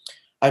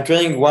 I'm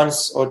training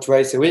once or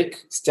twice a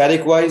week,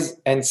 static-wise,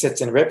 and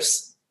sets and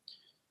reps.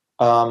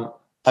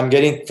 I'm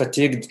getting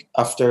fatigued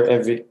after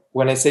every.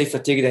 When I say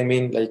fatigued, I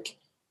mean like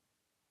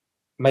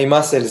my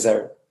muscles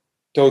are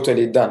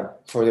totally done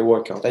for the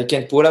workout. I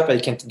can't pull up, I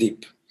can't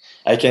dip,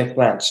 I can't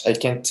planche, I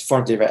can't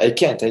front lever, I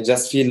can't. I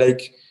just feel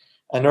like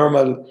a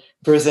normal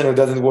person who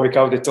doesn't work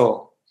out at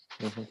all.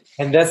 Mm-hmm.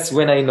 And that's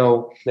when I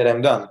know that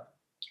I'm done.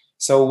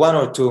 So 1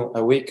 or 2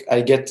 a week,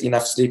 I get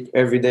enough sleep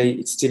every day.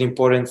 It's still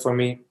important for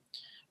me.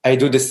 I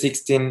do the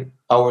 16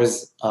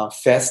 hours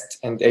fast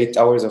and 8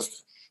 hours of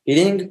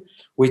eating,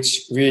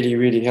 which really,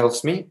 really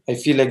helps me. I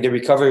feel like the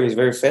recovery is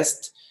very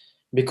fast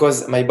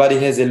because my body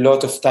has a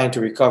lot of time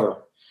to recover.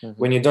 Mm-hmm.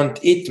 When you don't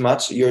eat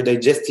much, your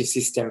digestive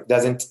system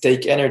doesn't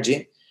take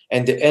energy,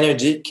 and the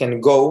energy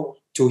can go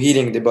to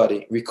healing the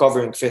body,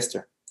 recovering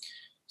faster.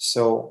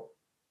 So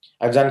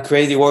I've done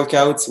crazy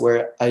workouts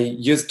where I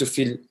used to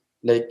feel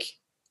like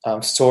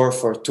sore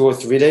for 2 or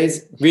 3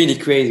 days, really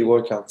crazy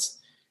workouts.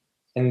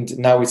 And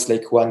now it's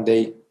like 1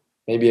 day,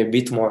 maybe a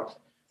bit more,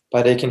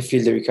 but I can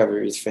feel the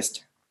recovery is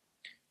faster.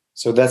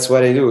 So that's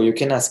what I do. You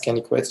can ask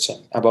any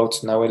question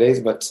about nowadays,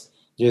 but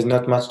there's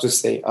not much to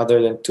say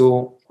other than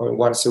 2 or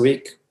once a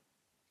week.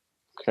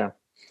 Okay,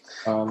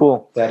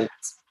 cool. That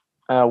is.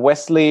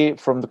 Wesley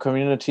from the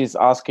community is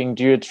asking,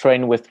 do you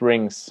train with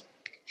rings?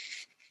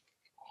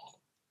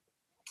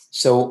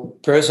 So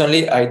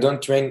personally, I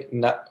don't train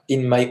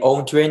in my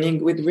own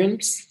training with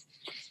rings,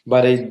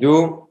 but I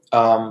do.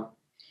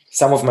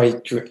 Some of my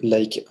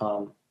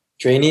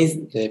trainees,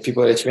 the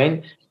people I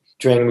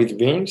train with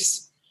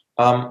rings.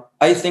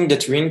 I think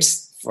that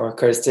rings for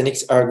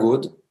calisthenics are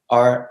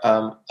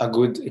a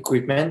good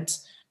equipment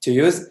to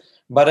use,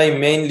 but I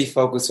mainly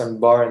focus on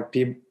bar and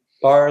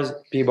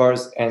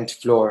P-bars and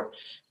floor.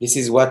 This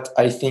is what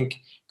I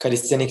think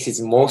calisthenics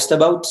is most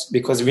about,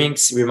 because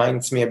rings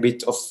reminds me a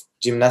bit of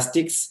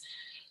gymnastics,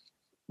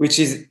 which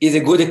is a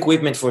good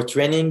equipment for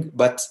training,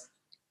 but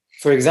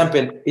for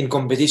example, in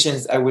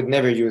competitions, I would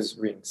never use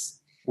rings.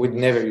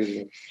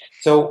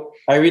 So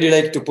I really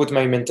like to put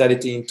my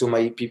mentality into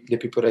the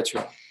people I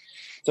train.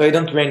 So I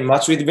don't train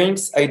much with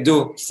rings. I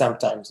do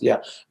sometimes,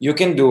 yeah. You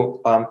can do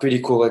pretty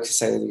cool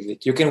exercises with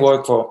it. You can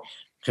work for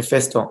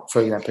Hefesto,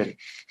 for example.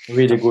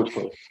 Really good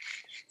for it.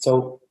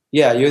 So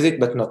yeah, use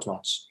it, but not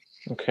much.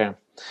 Okay,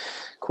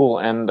 cool.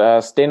 And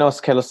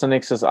Stenos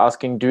Calisthenics is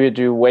asking, do you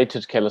do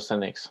weighted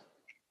calisthenics?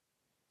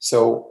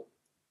 So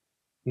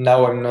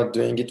now I'm not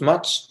doing it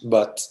much,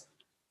 but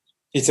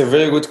it's a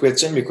very good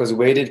question, because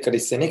weighted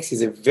calisthenics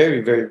is a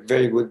very, very,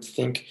 very good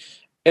thing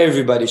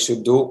everybody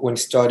should do when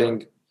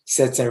starting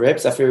sets and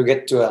reps. After you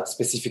get to a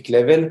specific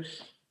level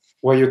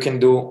where you can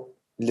do,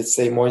 let's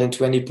say, more than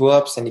 20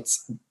 pull-ups, and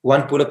it's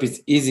one pull-up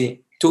is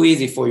too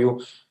easy for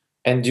you,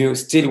 and you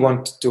still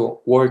want to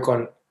work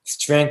on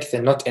strength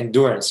and not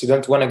endurance. You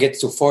don't want to get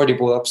to 40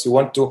 pull-ups. You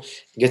want to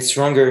get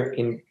stronger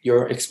in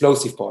your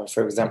explosive power,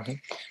 for example.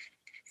 Mm-hmm.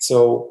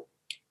 So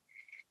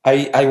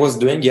I was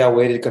doing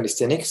weighted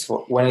calisthenics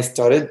when I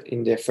started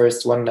in the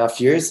first 1.5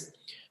 years.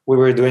 We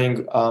were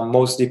doing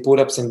mostly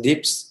pull-ups and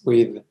dips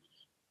with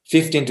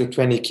 15 to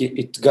 20.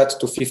 It got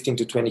to 15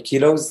 to 20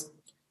 kilos.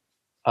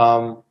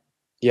 I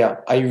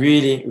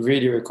really,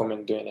 really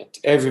recommend doing it.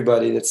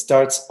 Everybody that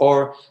starts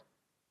or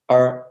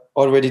are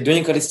already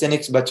doing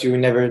calisthenics, but you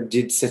never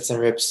did sets and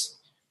reps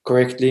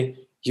correctly,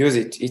 use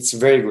it. It's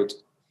very good.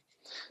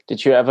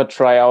 Did you ever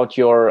try out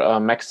your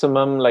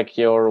maximum, like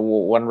your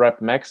 1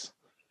 rep max?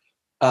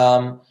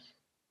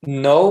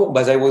 No,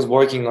 but I was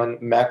working on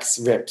max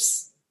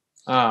reps.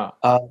 I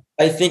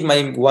think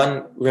my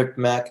 1 rep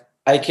max,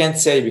 I can't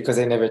say because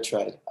I never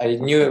tried. I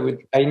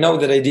know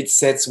that I did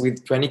sets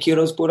with 20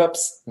 kilos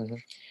pull-ups, mm-hmm.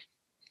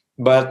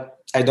 but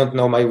I don't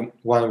know my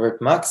 1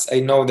 rep max.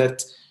 I know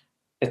that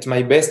at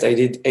my best I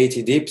did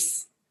 80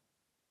 dips.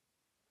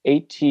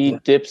 80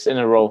 dips in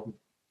a row.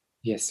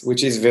 Yes,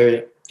 which is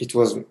I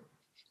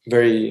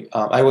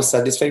was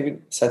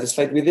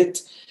satisfied with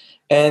it,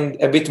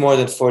 and a bit more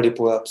than 40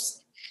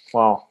 pull-ups.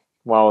 Wow,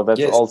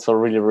 that's also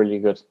really, really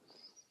good.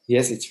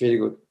 Yes, it's really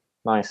good.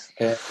 Nice.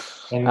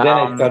 And then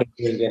I started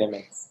doing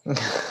elements.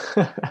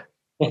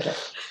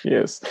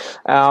 Yes.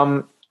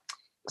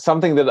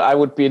 Something that I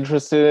would be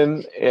interested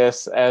in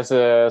is, as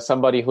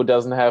somebody who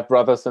doesn't have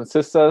brothers and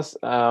sisters,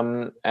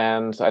 and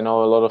I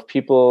know a lot of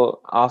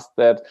people ask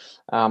that,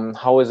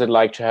 how is it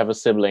like to have a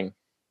sibling?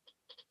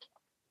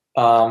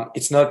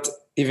 It's not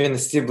even a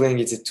sibling,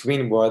 it's a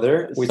twin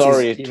brother.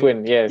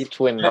 Twin.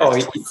 No,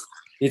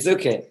 it's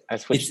okay.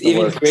 It's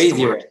even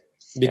crazier,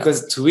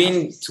 because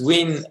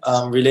twin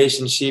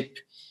relationship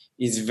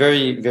is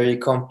very, very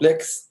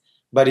complex,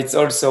 but it's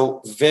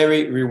also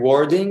very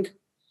rewarding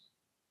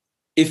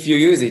if you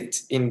use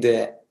it in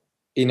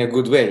a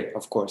good way,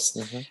 of course.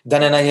 Mm-hmm.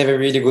 Dan and I have a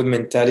really good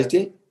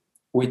mentality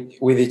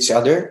with each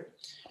other.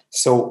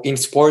 So in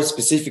sports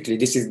specifically,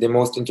 this is the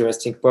most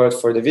interesting part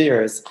for the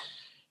viewers.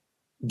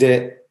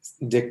 The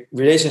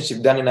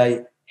relationship Dan and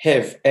I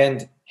have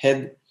and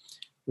had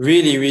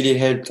really, really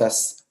helped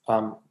us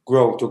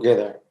grow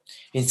together.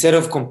 Instead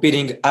of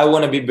competing, I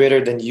want to be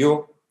better than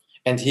you,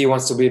 and he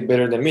wants to be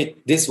better than me.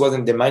 This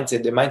wasn't the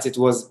mindset. The mindset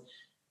was,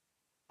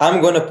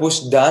 I'm going to push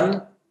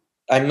Dan.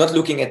 I'm not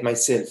looking at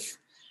myself.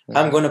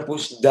 I'm going to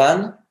push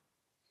Dan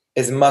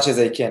as much as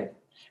I can.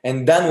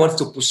 And Dan wants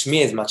to push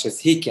me as much as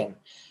he can.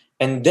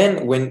 And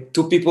then when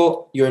two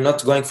people, you're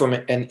not going from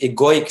an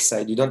egoic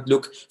side, you don't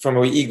look from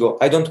your ego.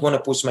 I don't want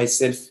to push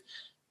myself.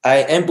 I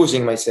am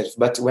pushing myself.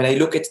 But when I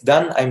look at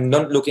Dan, I'm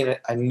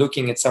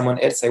looking at someone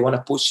else. I want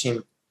to push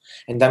him.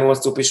 And Dan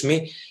wants to push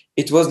me.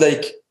 It was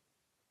like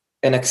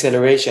an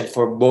acceleration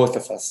for both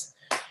of us.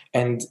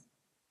 And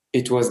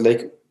it was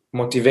like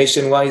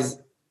motivation-wise,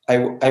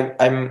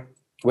 I'm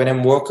when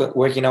I'm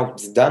working out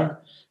with Dan,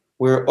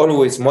 we're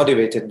always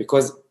motivated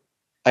because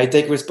I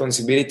take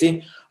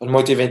responsibility on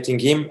motivating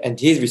him, and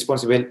he's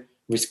responsible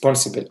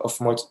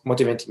of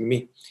motivating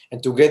me.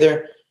 And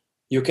together,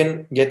 you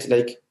can get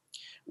like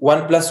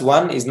 1 +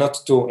 1 is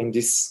not 2 in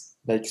this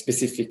like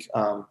specific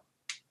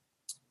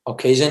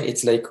occasion.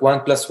 It's like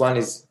 1 + 1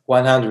 is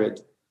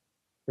 100.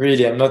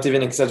 Really, I'm not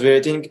even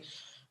exaggerating.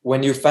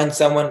 When you find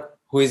someone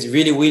who is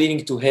really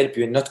willing to help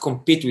you and not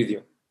compete with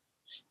you,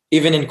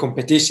 even in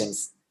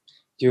competitions,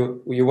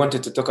 you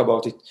wanted to talk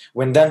about it.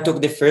 When Dan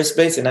took the first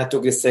place and I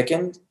took the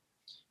second,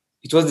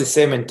 it was the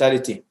same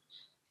mentality.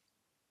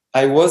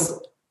 I was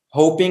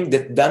hoping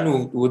that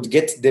Dan would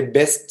get the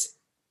best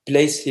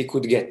place he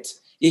could get.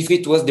 If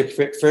it was the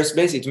first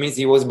place, it means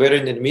he was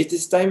better than me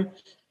this time.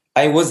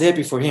 I was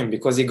happy for him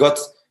because he got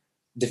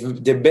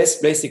the best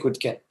place he could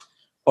get.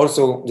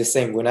 Also the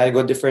same, when I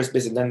got the first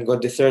place and then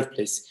got the third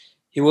place,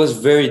 he was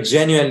very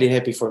genuinely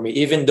happy for me,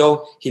 even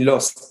though he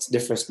lost the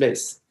first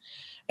place.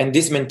 And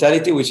this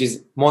mentality, which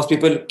is most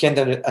people can't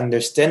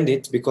understand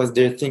it because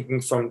they're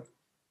thinking from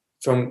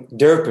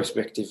their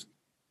perspective.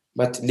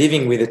 But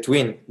living with a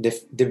twin,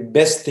 the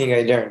best thing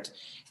I learned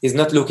is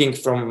not looking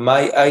from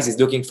my eyes, is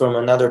looking from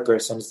another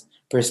person's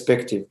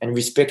perspective and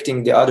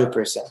respecting the other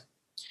person.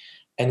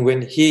 And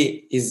when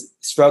he is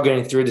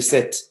struggling through the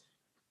set,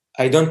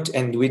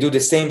 and we do the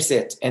same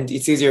set, and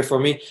it's easier for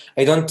me.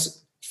 I don't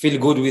feel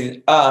good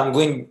with, I'm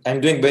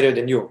doing better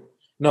than you.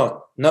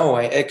 No,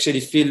 I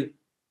actually feel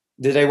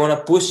that I want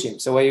to push him.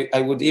 So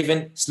I would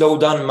even slow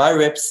down my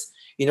reps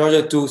in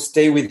order to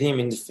stay with him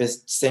in the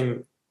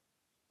same,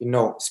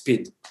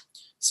 speed.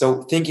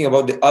 So thinking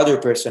about the other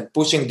person,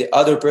 pushing the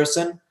other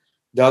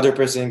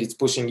person is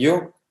pushing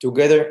you,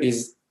 together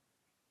is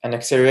an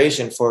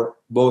acceleration for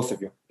both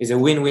of you. It's a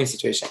win-win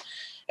situation.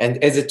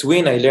 And as a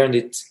twin, I learned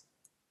it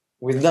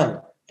with Dan,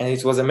 and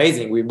it was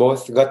amazing. We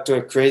both got to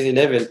a crazy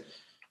level.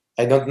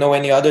 I don't know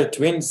any other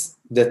twins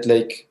that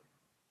like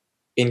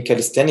in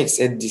calisthenics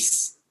at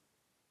this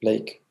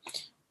like,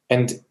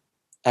 and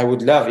I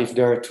would love if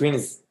there are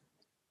twins,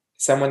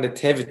 someone that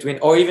have a twin,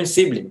 or even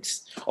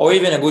siblings, or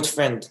even a good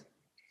friend,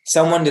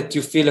 someone that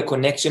you feel a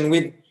connection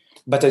with,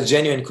 but a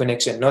genuine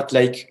connection, not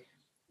like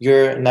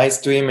you're nice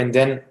to him and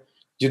then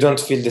you don't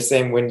feel the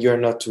same when you're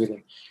not with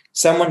him.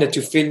 Someone that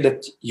you feel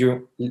that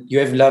you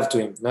have love to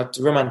him, not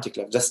romantic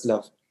love, just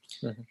love.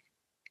 Mm-hmm.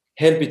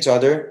 Help each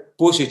other,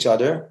 push each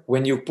other.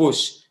 When you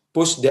push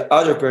the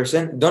other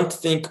person, don't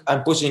think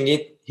I'm pushing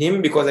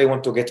him because I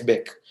want to get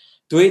back.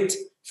 Do it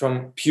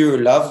from pure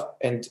love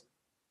and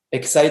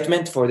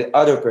excitement for the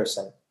other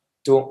person.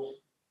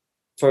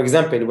 For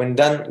example, when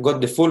Dan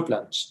got the full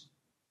planche,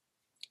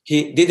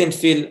 he didn't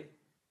feel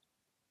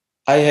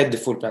I had the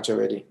full planche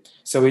already.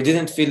 So he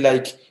didn't feel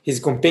like he's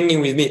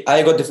competing with me.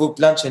 I got the full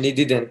planche and he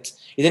didn't.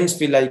 He didn't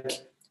feel like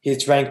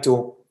he's trying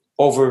to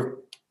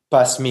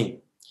overpass me.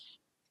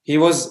 He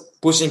was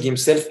pushing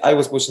himself. I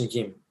was pushing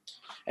him.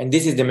 And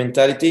this is the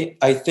mentality.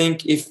 I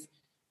think if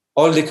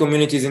all the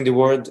communities in the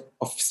world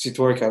of street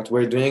workout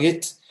were doing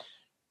it,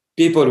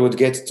 people would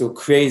get to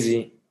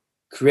crazy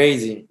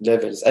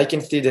levels. I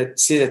can see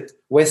that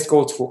West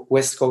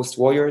Coast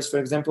Warriors, for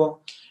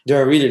example,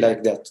 they're really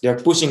like that. They're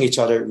pushing each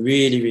other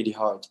really, really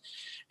hard.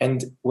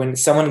 And when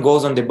someone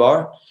goes on the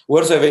bar, we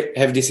also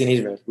have this in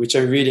Israel, which I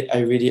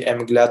really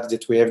am glad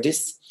that we have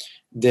this.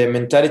 The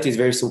mentality is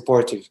very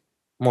supportive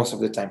most of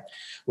the time.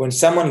 When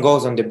someone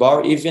goes on the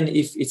bar, even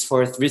if it's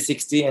for a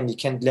 360 and you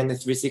can't land a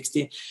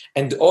 360,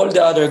 and all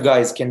the other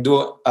guys can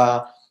do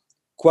a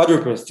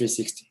quadruple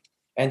 360,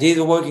 and he's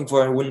working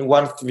for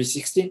one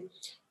 360,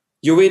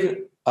 you will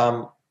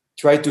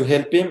try to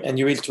help him, and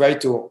you will try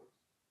to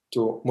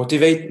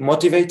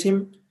motivate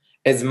him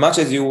as much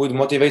as you would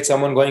motivate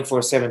someone going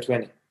for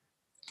 720,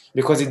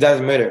 because it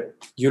doesn't matter.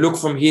 You look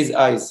from his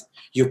eyes,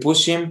 you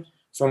push him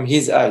from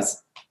his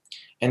eyes,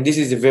 and this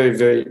is the very,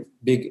 very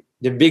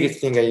the biggest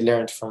thing I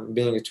learned from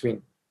being a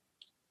twin.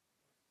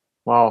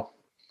 Wow,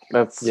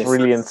 that's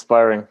really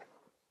inspiring.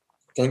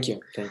 Thank you.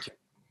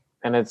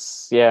 And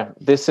it's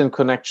this in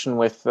connection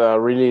with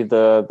really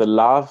the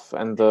love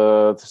and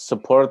the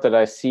support that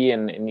I see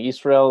in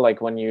Israel.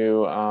 Like when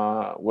you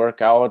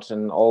work out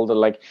and all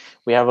the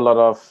we have a lot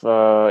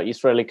of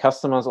Israeli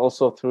customers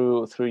also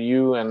through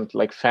you and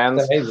like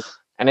fans,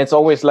 and it's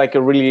always like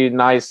a really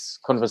nice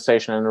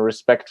conversation and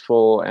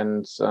respectful,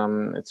 and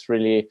it's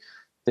really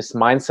this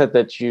mindset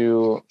that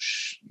you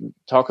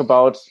talk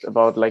about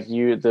like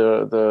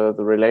the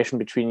relation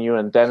between you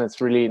and Dan.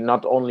 It's really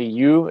not only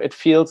you, it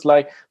feels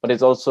like, but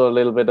it's also a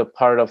little bit a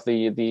part of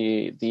the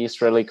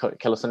Israeli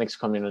calisthenics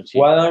community.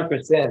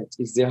 100%.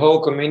 It's the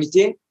whole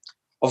community.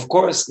 Of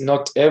course,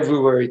 not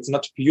everywhere. It's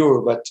not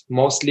pure, but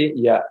mostly,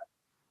 yeah.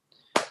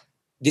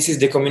 This is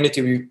the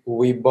community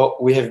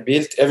we have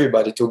built,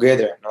 everybody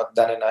together, not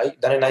Dan and I.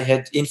 Dan and I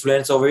had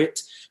influence over it,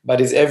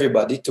 but it's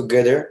everybody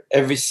together,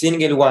 every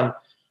single one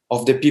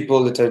of the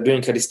people that are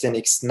doing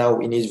calisthenics now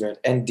in Israel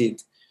and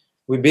did.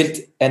 We built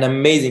an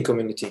amazing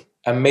community,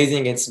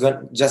 amazing. It's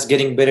just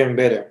getting better and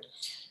better.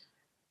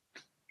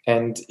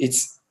 And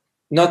it's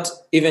not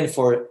even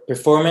for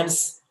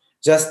performance.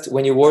 Just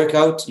when you work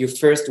out, you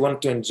first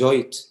want to enjoy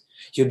it.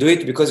 You do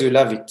it because you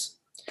love it.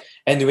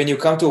 And when you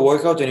come to a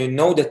workout and you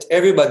know that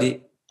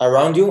everybody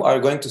around you are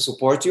going to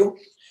support you,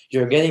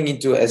 you're getting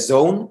into a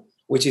zone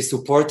which is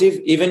supportive.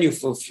 Even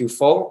if you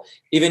fall,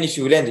 even if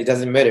you land, it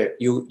doesn't matter.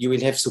 You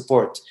will have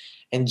support,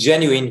 and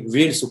genuine,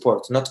 real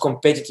support, not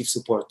competitive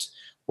support,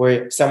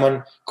 where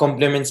someone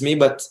compliments me,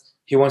 but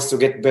he wants to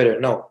get better.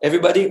 No,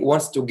 everybody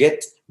wants to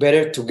get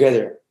better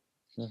together.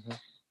 Mm-hmm.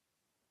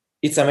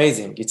 It's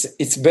amazing.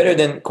 It's better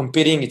than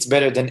competing. It's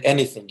better than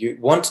anything. You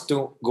want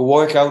to go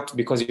work out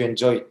because you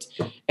enjoy it,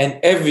 and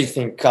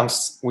everything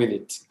comes with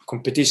it.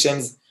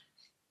 Competitions,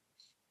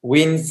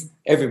 wins,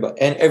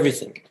 everybody, and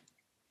everything.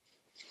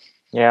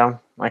 Yeah,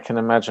 I can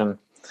imagine.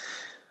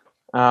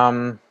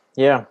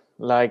 Yeah,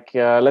 like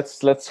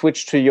let's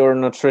switch to your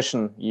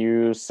nutrition.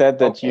 You said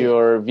that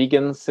you're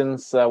vegan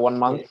since 1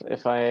 month,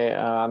 if I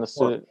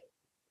understood.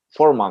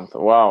 4 months.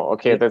 Wow.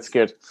 Okay, that's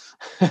good.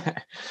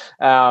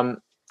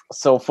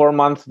 So 4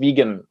 month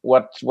vegan.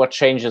 What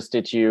changes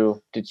did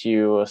you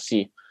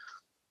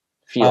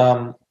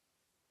feel?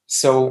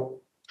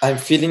 So I'm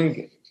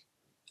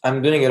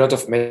doing a lot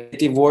of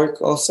meditative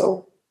work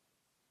also.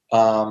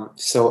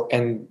 So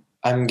and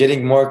I'm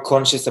getting more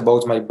conscious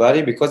about my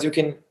body, because you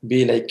can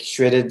be like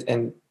shredded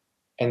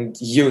and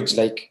huge,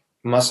 like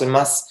muscle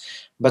mass,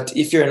 but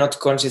if you're not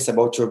conscious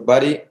about your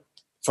body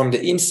from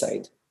the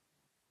inside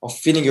of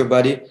feeling your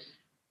body,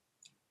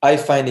 I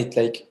find it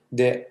like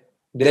the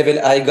level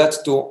I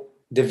got to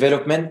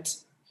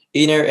development,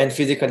 inner and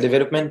physical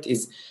development,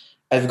 is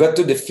I've got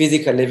to the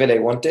physical level I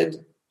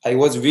wanted. I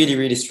was really,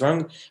 really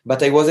strong,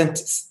 but I wasn't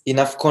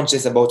enough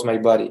conscious about my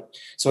body.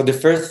 So almost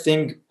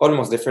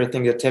the first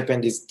thing that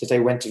happened is that I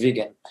went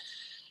vegan.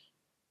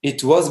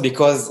 It was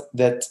because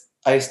that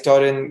I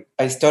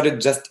started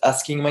just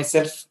asking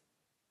myself,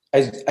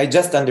 I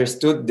just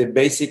understood the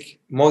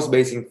most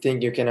basic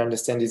thing you can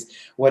understand is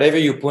whatever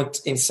you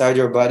put inside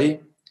your body,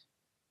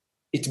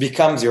 it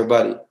becomes your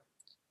body.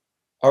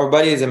 Our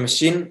body is a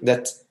machine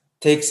that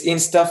takes in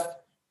stuff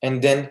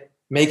and then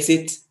makes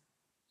it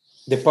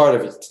the part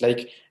of it.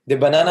 Like the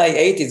banana I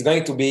ate is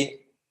going to be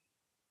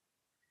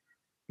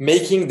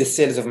making the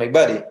cells of my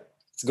body.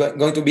 It's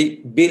going to be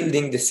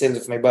building the cells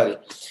of my body.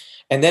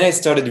 And then I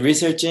started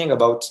researching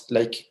about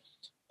like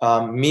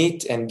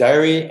meat and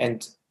dairy,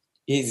 and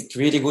is it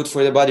really good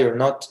for the body or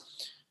not?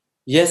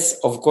 Yes,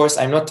 of course,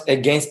 I'm not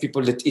against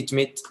people that eat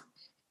meat.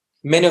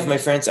 Many of my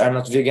friends are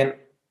not vegan.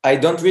 I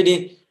don't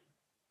really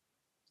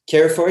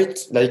care for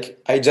it. Like,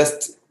 I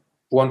just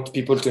want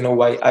people to know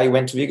why I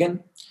went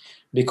vegan,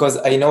 because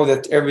I know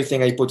that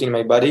everything I put in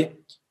my body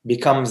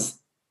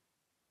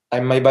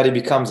my body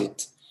becomes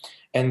it.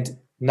 And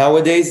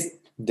nowadays,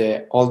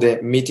 all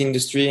the meat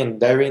industry and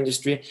dairy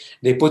industry,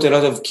 they put a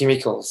lot of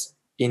chemicals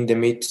in the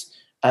meat,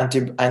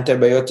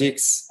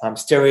 antibiotics,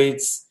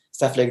 steroids,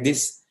 stuff like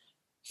this,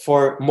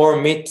 for more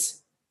meat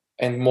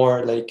and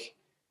more like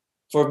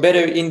for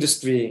better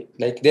industry.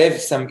 Like they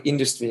have some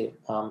industry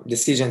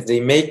decisions they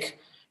make.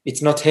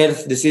 It's not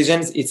health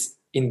decisions, it's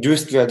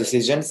industrial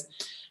decisions.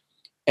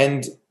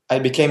 And I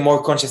became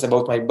more conscious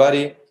about my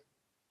body,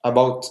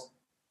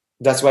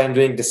 that's why I'm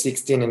doing the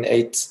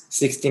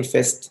 16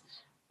 fast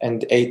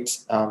and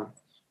 8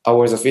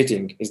 hours of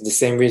eating. Is the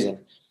same reason.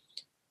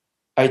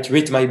 I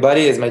treat my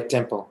body as my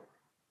temple,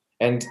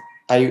 and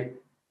I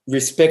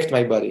respect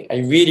my body. I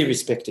really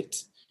respect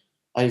it.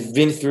 I've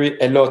been through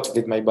a lot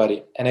with my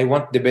body, and I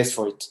want the best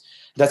for it.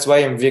 That's why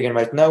I'm vegan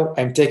right now.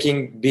 I'm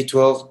taking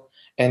B12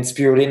 and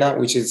spirulina,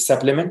 which is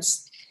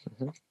supplements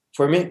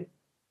for me.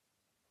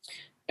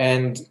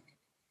 And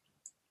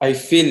I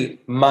feel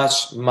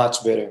much,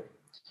 much better.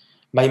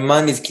 My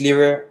mind is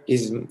clearer,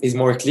 is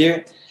more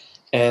clear,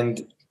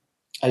 and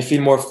I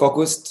feel more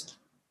focused.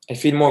 I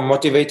feel more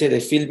motivated. I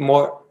feel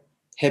more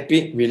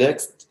happy,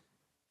 relaxed.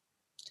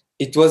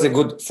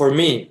 For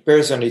me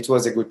personally, it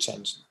was a good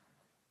change.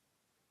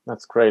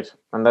 That's great.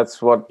 And that's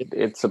what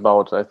it's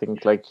about. I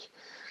think like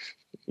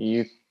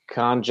you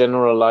can't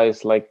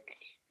generalize like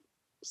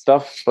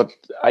stuff, but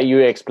you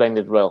explained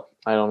it well.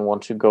 I don't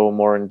want to go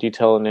more in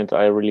detail in it.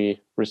 I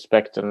really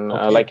respect and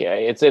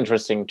it's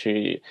interesting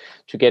to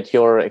get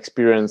your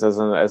experience as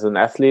an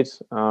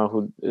athlete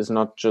who is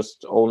not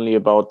just only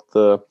about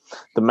the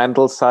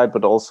mental side,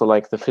 but also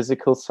like the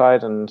physical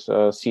side, and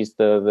sees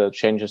the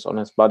changes on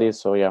his body.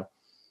 So yeah.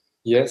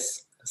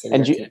 Yes.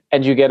 Exactly.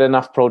 And you get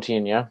enough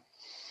protein, yeah.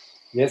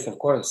 Yes, of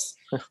course.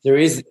 there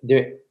is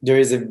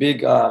a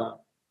big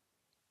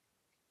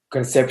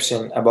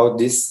conception about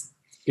this.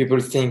 People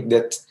think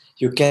that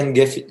you can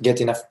get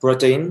enough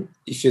protein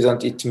if you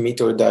don't eat meat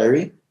or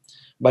dairy,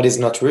 but it's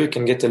not true. You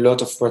can get a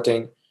lot of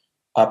protein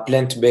a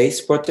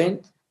plant-based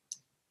protein?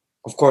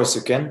 Of course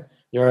you can.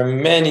 There are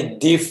many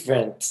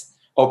different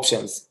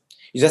options.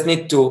 You just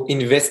need to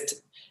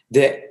invest.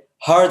 The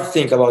hard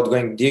thing about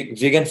going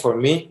vegan, for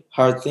me,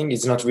 hard thing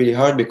is not really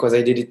hard because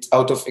I did it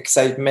out of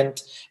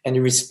excitement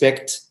and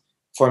respect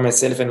for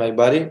myself and my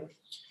body,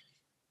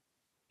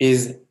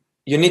 is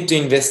you need to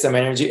invest some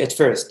energy at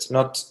first.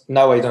 Not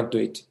now, I don't do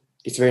it.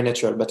 It's very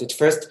natural. But at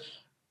first,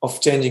 of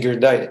changing your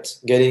diet,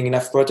 getting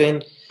enough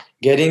protein,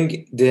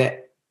 getting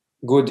the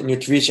good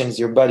nutrition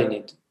your body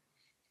needs.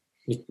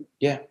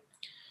 Yeah.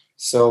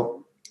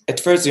 So at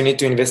first you need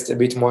to invest a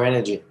bit more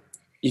energy.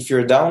 If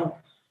you're down,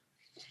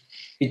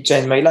 it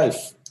changed my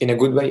life in a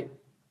good way.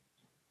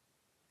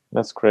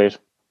 That's great.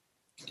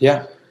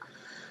 Yeah.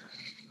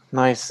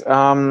 Nice.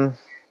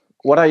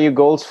 What are your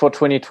goals for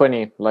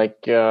 2020?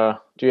 Like, do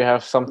you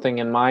have something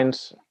in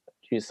mind?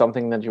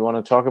 Something that you want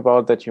to talk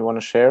about, that you want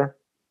to share?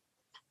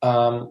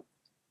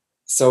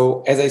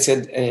 So as I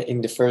said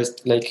in the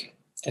first,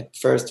 at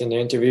first in the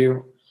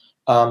interview,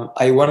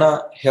 I want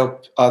to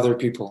help other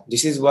people.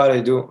 This is what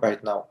I do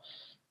right now.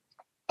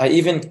 I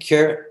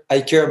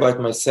care about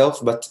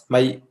myself, but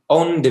my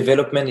own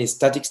development in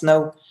statics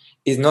now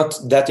is not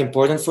that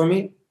important for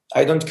me.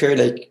 I don't care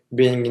like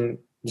being in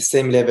the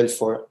same level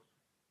for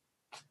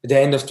the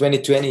end of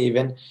 2020,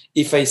 even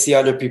if I see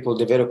other people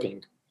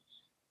developing.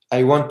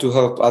 I want to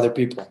help other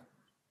people.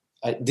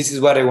 This is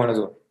what I want to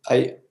do.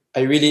 I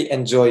really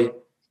enjoy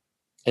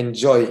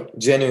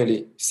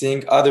genuinely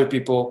seeing other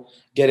people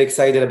get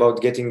excited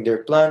about getting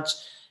their planche.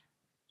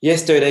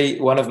 Yesterday,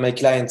 one of my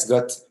clients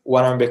got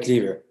one arm back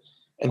lever,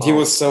 and he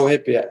was so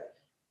happy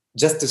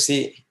just to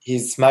see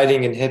he's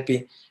smiling and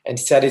happy and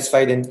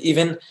satisfied. And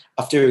even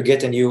after you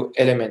get a new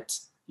element,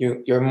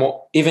 you're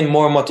even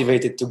more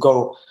motivated to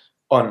go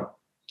on.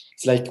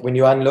 It's like when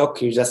you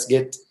unlock, you just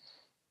get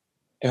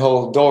a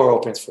whole door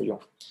opens for you.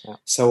 Yeah.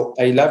 So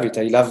I love it.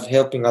 I love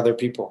helping other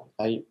people.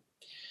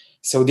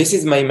 So this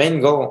is my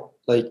main goal,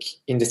 like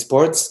in the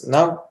sports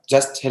now,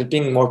 just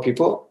helping more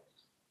people,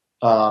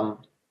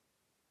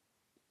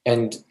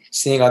 and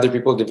seeing other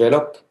people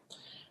develop.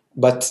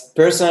 But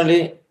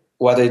personally,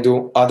 what I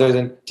do other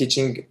than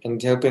teaching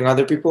and helping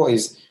other people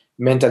is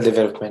mental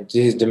development.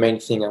 This is the main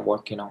thing I'm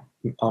working on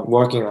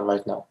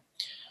right now.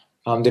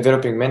 I'm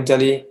developing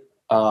mentally,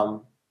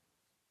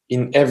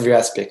 in every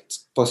aspect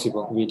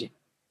possible, really.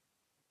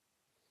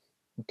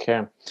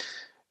 Okay.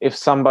 If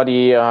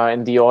somebody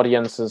in the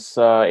audience is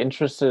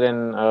interested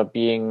in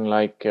being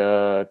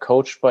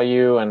coached by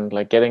you and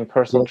like getting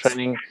personal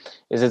training,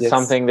 is it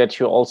something that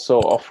you also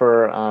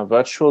offer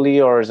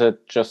virtually, or is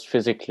it just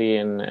physically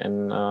in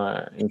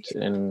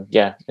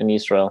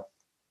Israel?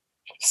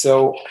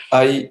 So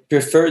I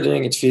prefer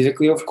doing it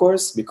physically, of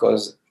course,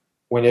 because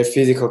when you have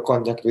physical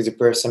contact with a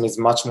person, is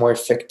much more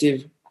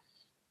effective.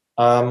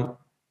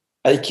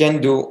 I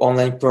can do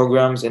online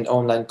programs and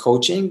online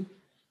coaching.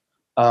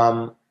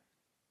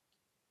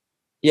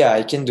 Yeah,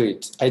 I can do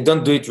it. I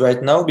don't do it right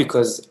now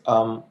because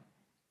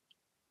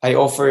I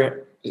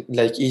offer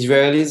like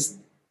Israelis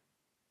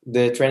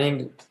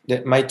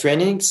my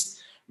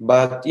trainings.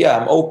 But yeah,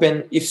 I'm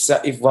open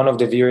if one of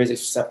the viewers, if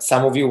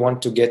some of you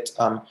want to get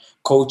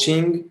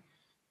coaching,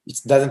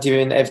 it doesn't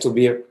even have to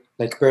be a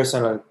like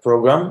personal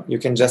program. You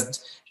can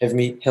just have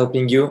me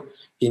helping you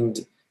in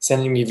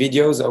sending me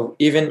videos of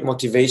even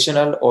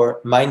motivational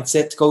or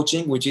mindset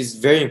coaching, which is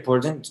very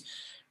important.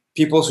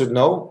 People should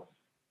know.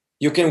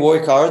 You can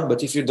work hard,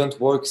 but if you don't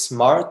work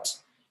smart,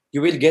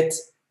 you will get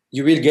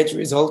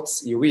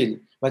results. You will,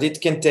 but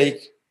it can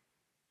take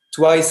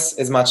twice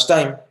as much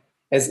time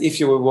as if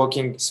you were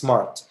working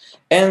smart.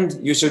 And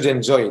you should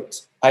enjoy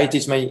it. I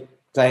teach my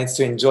clients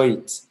to enjoy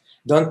it.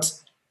 Don't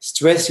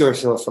stress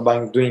yourself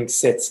about doing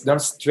sets.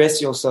 Don't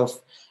stress yourself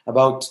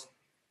about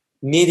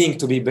needing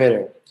to be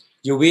better.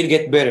 You will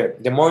get better.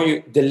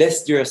 The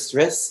less you're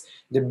stressed,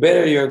 the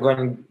better you're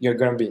going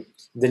to be.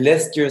 The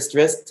less you're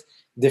stressed,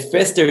 the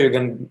faster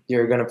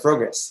you're gonna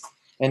progress.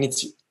 And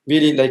it's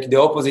really like the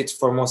opposite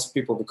for most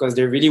people, because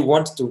they really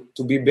want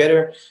to be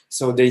better,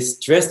 so they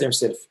stress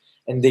themselves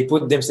and they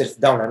put themselves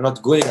down. I'm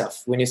not good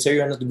enough. When you say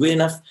you're not good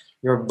enough,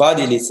 your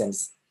body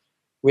listens.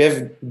 We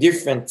have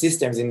different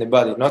systems in the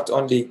body, not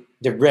only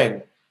the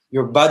brain.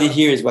 Your body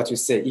hears what you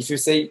say. If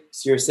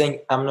you're saying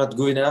I'm not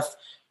good enough,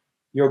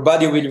 your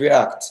body will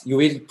react. You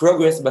will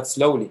progress, but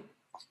slowly.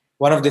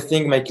 One of the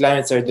things my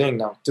clients are doing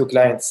now, 2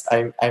 clients,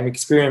 I'm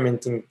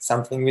experimenting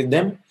something with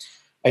them.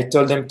 I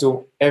told them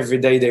to every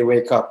day they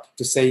wake up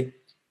to say,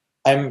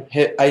 I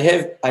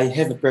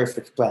have a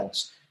perfect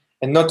planche.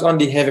 And not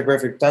only have a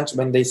perfect planche,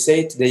 when they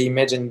say it, they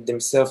imagine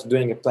themselves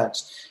doing a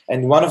planche.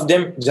 And one of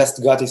them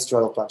just got his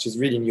straddle planche. He's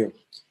really new.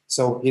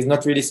 So he's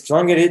not really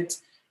strong at it,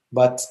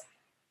 but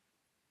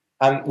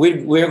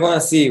we're going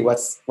to see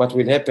what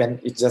will happen.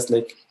 It's just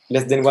like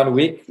less than 1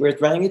 week we're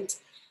trying it.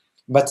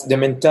 But the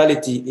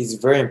mentality is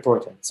very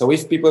important. So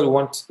if people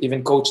want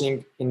even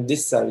coaching in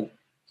this side,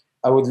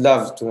 I would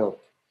love to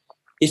help.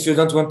 If you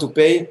don't want to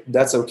pay,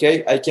 that's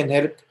okay. I can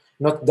help,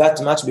 not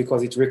that much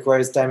because it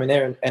requires time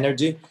and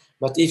energy.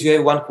 But if you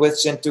have 1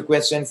 question, 2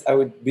 questions, I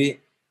would be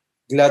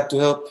glad to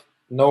help.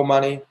 No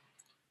money.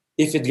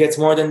 If it gets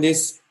more than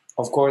this,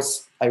 of course,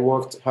 I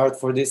worked hard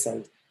for this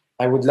and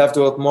I would love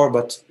to work more,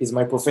 but it's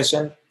my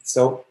profession.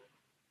 So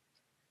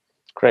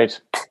great.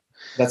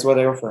 That's what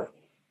I offer.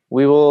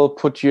 We will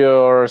put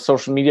your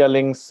social media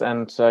links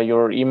and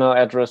your email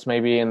address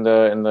maybe in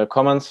the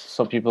comments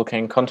so people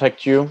can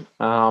contact you.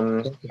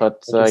 But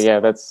yeah,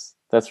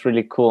 that's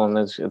really cool, and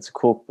it's a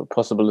cool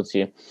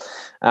possibility.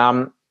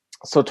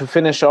 So to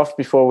finish off,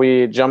 before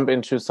we jump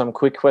into some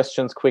quick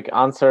questions, quick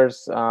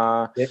answers,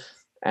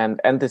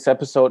 and end this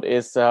episode,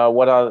 is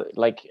what are,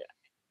 like,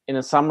 in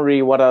a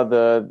summary,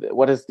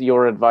 what is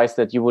your advice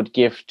that you would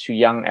give to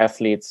young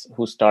athletes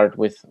who start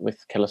with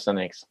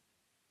calisthenics?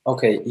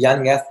 Okay,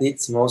 young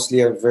athletes mostly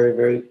are very,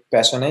 very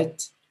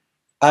passionate.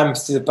 I'm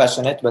still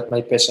passionate, but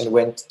my passion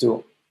went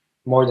to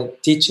more than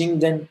teaching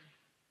than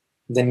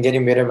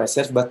getting better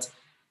myself. But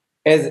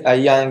as a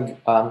young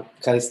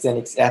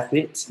calisthenics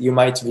athlete, you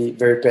might be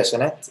very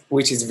passionate,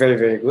 which is very,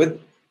 very good.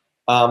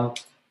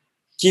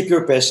 Keep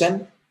your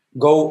passion.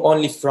 Go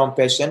only from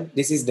passion.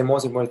 This is the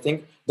most important thing.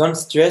 Don't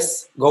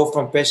stress. Go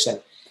from passion.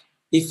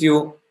 If you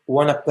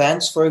want a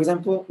planche, for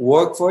example,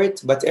 work for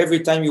it. But every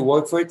time you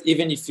work for it,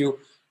 even if you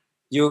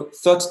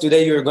thought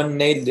today you were going to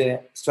nail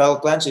the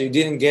straddle planche and you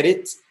didn't get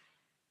it,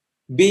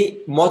 be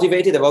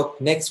motivated about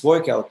next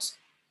workout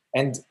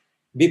and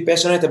be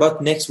passionate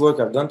about next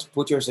workout. Don't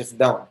put yourself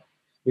down,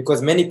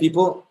 because many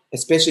people,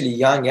 especially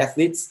young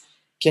athletes,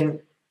 can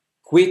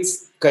quit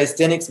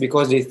calisthenics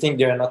because they think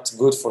they're not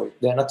good for it.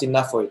 They're not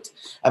enough for it.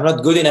 I'm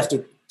not good enough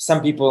to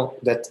some people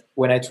that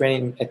when I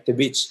train at the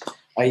beach,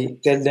 I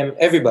tell them,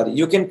 everybody,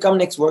 you can come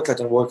next workout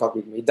and work out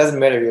with me. It doesn't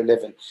matter your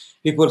level.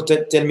 People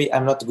tell me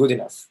I'm not good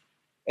enough.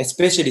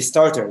 Especially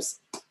starters.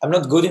 I'm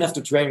not good enough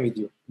to train with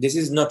you. This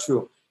is not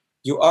true.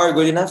 You are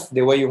good enough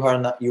the way you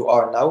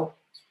are now.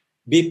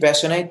 Be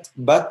passionate,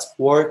 but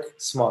work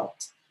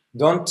smart.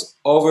 Don't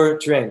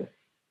overtrain.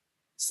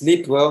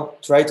 Sleep well.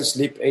 Try to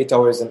sleep 8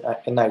 hours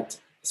a night,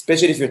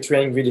 especially if you're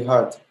training really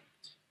hard.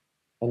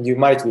 And you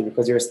might be,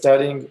 because you're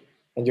studying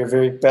and you're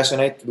very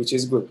passionate, which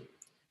is good.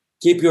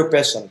 Keep your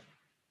passion.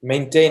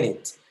 Maintain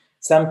it.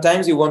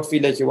 Sometimes you won't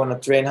feel like you want to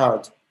train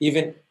hard,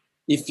 even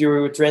if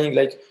you're training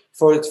like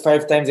 4 to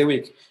 5 times a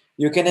week.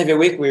 You can have a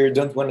week where you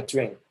don't want to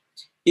train.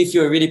 If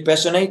you're really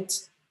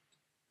passionate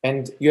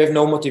and you have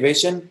no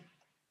motivation,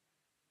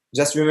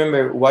 just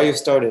remember why you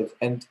started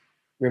and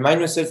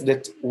remind yourself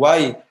that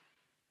why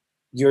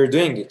you're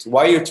doing it,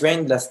 why you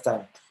trained last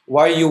time,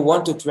 why you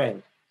want to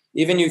train.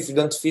 Even if you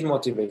don't feel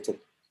motivated,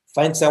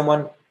 find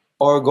someone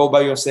or go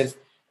by yourself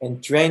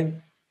and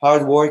train.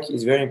 Hard work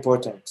is very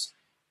important.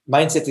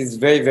 Mindset is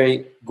very,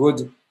 very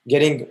good.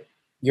 Getting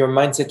your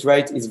mindset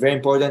right is very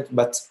important,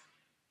 but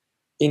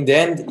in the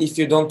end, if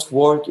you don't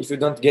work, if you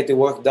don't get the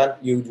work done,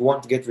 you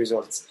won't get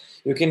results.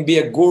 You can be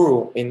a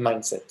guru in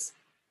mindset,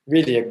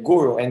 really a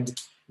guru, and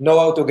know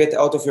how to get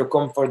out of your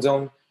comfort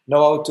zone,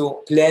 know how to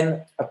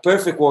plan a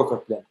perfect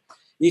workout plan.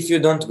 If you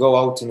don't go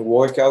out and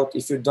work out,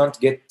 if you don't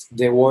get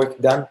the work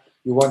done,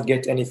 you won't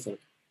get anything.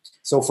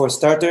 So for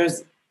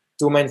starters,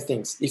 2 main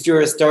things. If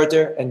you're a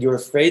starter and you're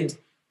afraid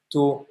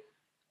to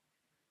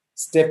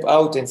step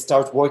out and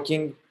start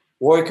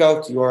work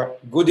out, you are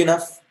good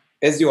enough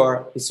as you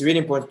are. It's really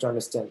important to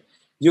understand.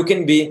 You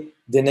can be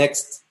the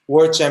next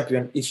world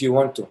champion if you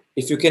want to.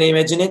 If you can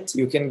imagine it,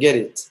 you can get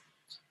it.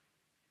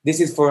 This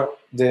is for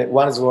the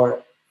ones who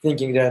are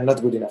thinking they're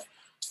not good enough.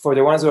 For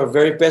the ones who are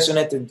very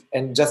passionate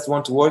and just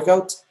want to work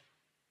out,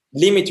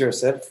 limit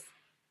yourself,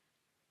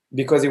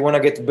 because you want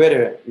to get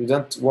better. You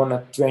don't want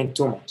to train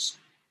too much.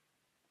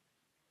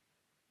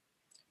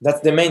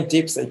 That's the main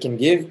tips I can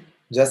give.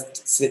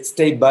 Just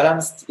stay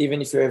balanced.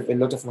 Even if you have a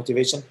lot of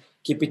motivation,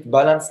 keep it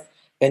balanced,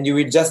 and you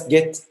will just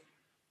get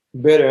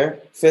better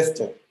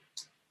faster.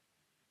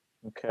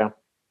 Okay.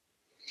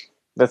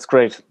 That's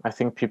great. I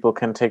think people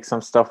can take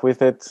some stuff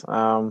with it.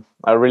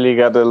 I really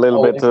got a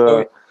little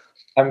bit...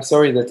 I'm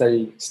sorry that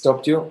I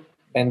stopped you.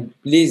 And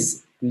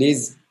please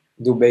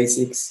do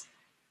basics.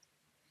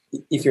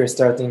 If you're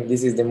starting,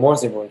 this is the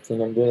most important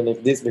thing. I'm doing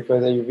like this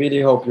because I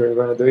really hope you're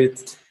going to do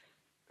it.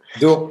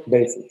 Do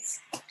basics.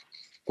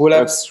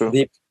 Pull-ups,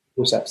 deep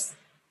push-ups.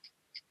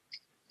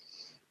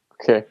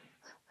 Okay.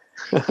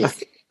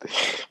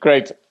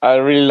 Great. I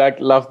really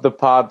love the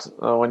part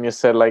when you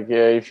said, like,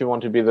 if you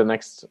want to be the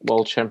next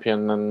world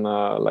champion, and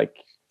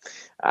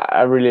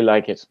I really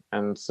like it.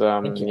 And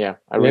yeah,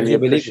 I really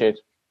appreciate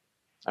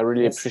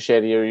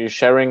you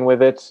sharing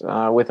with it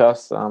with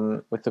us,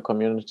 with the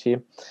community.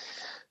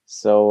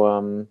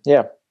 So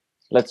yeah,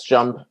 let's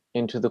jump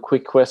into the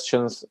quick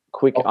questions,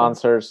 quick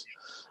answers.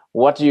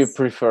 What do you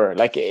prefer?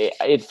 Like,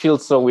 it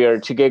feels so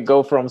weird to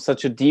go from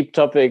such a deep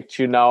topic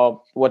to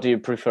now, what do you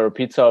prefer,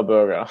 pizza or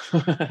burger?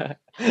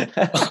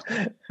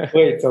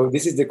 Wait, so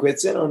this is the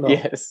question or no?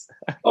 Yes.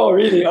 Oh,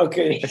 really?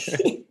 Okay.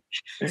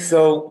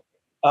 So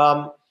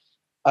I'm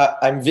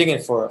vegan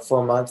for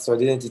 4 months, so I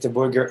didn't eat a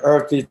burger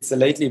or pizza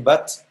lately,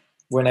 but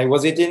when I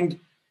was eating,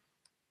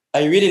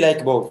 I really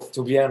like both,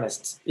 to be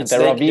honest.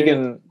 There are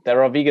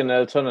vegan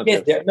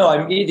alternatives. Yes, no,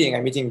 I'm eating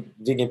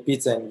vegan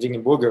pizza and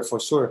vegan burger for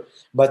sure.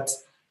 But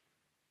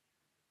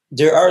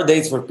there are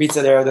days for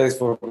pizza, there are days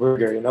for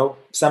burger, you know.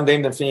 Some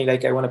days I'm feeling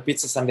like I want a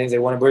pizza, some days I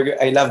want a burger.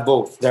 I love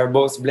both. They are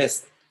both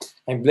blessed.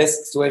 I'm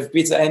blessed to have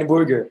pizza and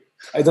burger.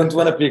 I don't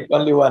want to pick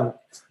only one.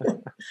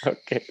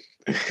 Okay.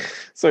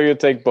 So you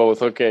take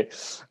both. Okay.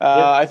 Yep.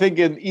 I think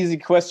an easy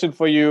question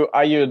for you.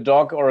 Are you a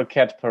dog or a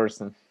cat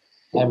person?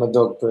 I'm a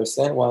dog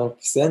person,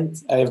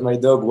 100%. I have my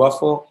dog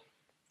Waffle,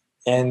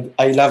 and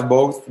I love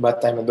both,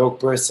 but I'm a dog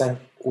person,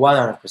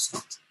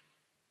 100%.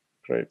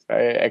 Great. I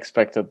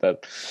expected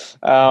that.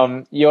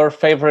 Your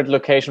favorite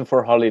location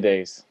for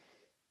holidays?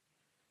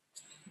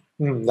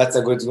 That's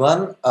a good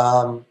one.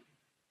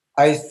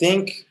 I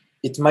think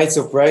it might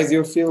surprise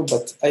you, Phil,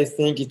 but I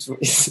think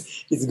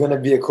it's gonna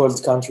be a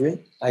cold country.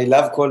 I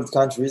love cold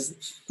countries.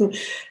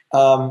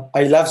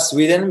 I love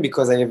Sweden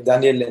because I have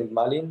Daniel and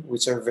Malin,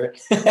 which are very.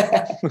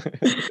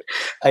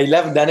 I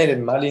love Daniel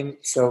and Malin,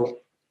 so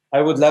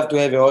I would love to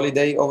have a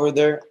holiday over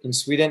there in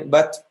Sweden.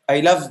 But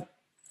I love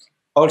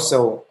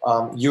also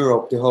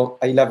Europe.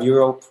 I love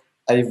Europe.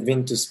 I've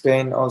been to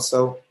Spain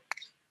also.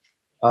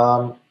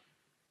 Um,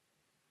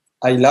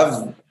 I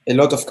love a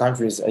lot of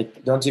countries. I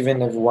don't even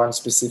have one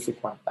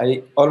specific one.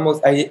 I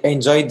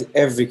enjoyed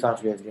every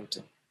country I've been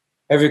to.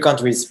 Every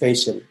country is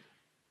special.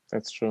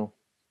 That's true.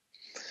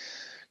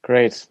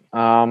 Great.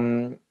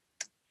 Do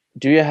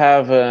you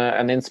have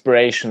an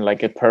inspiration,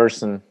 like a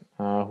person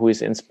who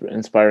is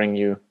inspiring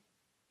you?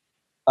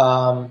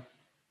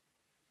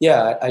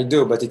 Yeah, I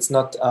do, but it's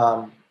not.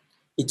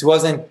 It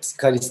wasn't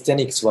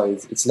calisthenics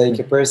wise. It's like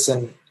a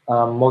person,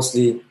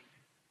 mostly,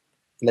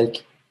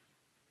 like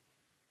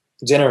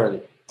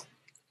generally.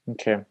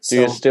 Okay.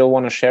 Do you still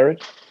want to share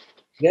it?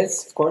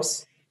 Yes, of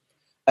course.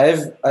 I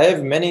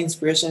have many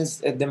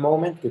inspirations at the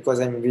moment because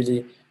I'm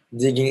really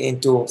digging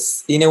into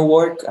inner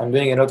work. I'm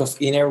doing a lot of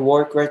inner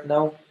work right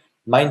now,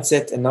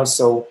 mindset, and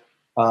also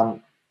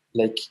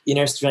like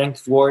inner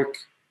strength work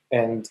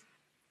and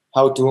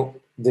how to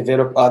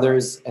develop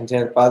others and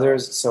help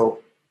others. So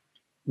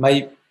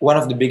my one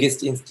of the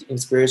biggest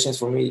inspirations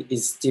for me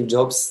is Steve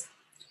Jobs.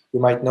 You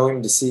might know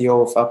him, the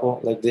CEO of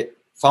Apple, like the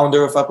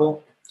founder of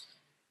Apple.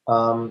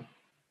 Um,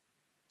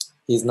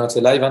 he's not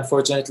alive,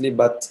 unfortunately,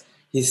 but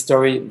his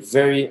story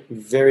very,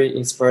 very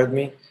inspired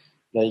me.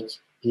 Like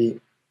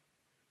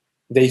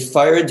they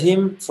fired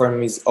him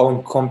from his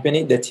own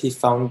company that he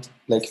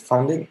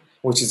founded,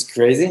 which is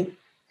crazy.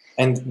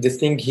 And the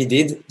thing he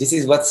did, this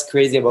is what's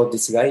crazy about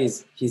this guy,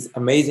 is he's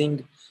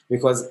amazing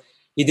because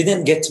he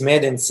didn't get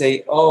mad and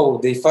say, "Oh,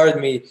 they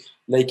fired me."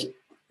 Like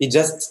he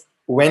just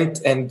went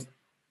and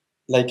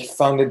like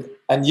founded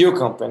a new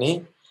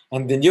company,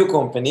 and the new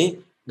company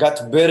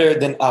got better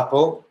than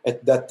Apple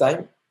at that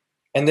time.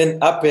 And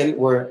then Apple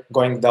were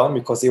going down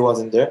because he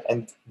wasn't there,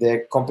 and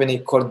the company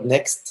called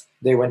Next,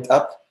 they went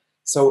up.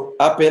 So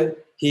Apple,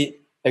 he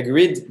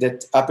agreed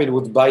that Apple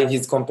would buy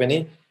his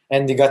company,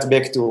 and he got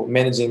back to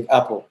managing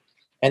Apple.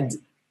 And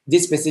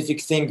this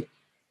specific thing,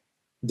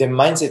 the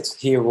mindset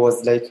here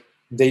was like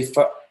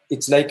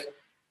it's like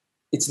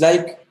it's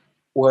like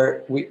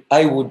where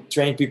I would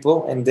train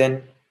people, and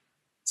then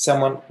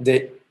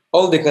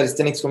all the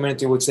calisthenics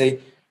community would say,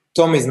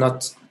 Tom is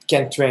not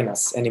can't train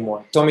us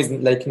anymore. Tom is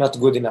like not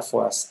good enough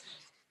for us.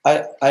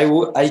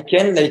 I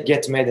can like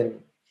get mad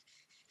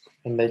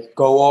and like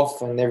go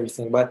off and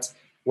everything, but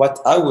what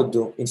I would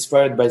do,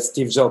 inspired by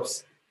Steve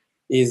Jobs,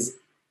 is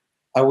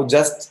I would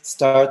just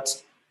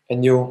start a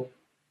new,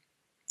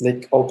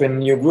 like open a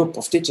new group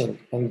of teaching,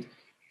 and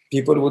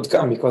people would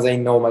come because I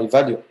know my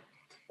value,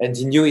 and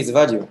he knew his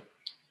value.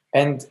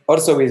 And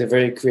also he's a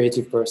very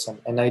creative person,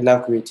 and I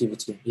love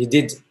creativity. He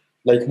did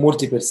like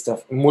multiple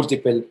stuff,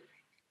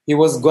 he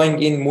was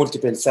going in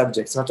multiple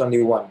subjects, not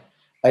only one.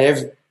 I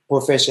have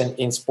profession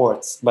in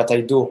sports, but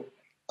I do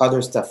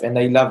other stuff and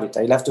I love it.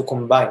 I love to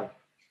combine.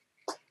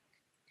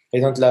 I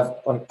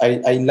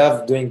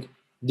love doing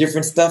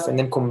different stuff and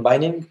then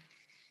combining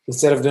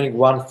instead of doing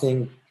one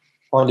thing,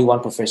 only one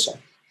profession.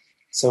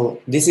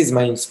 So this is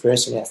my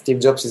inspiration. Yeah, Steve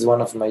Jobs is one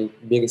of my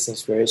biggest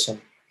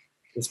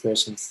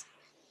inspirations.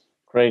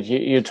 Great.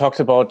 You talked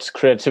about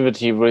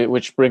creativity,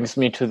 which brings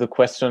me to the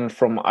question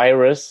from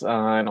Iris,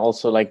 and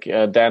also like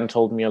Dan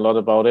told me a lot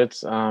about it.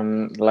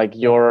 Like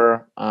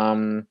your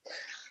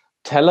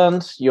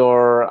talent,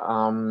 your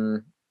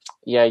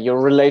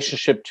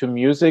relationship to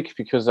music,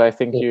 because I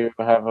think you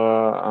have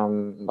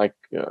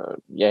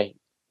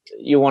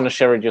you want to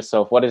share it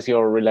yourself. What is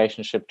your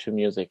relationship to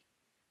music?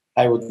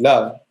 I would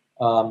love.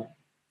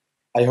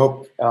 I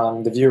hope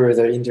the viewers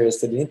are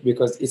interested in it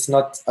because it's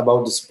not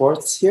about the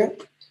sports here.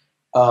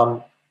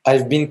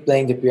 I've been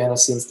playing the piano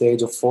since the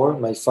age of 4.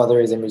 My father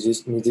is a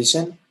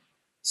musician,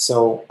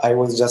 so I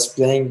was just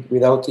playing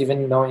without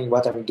even knowing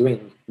what I'm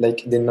doing.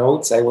 Like the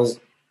notes, I was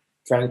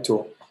starting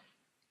to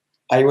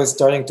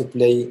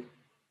play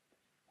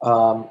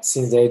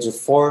since the age of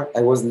 4.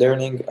 I was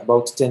learning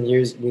about 10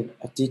 years with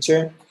a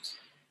teacher,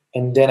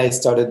 and then I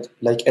started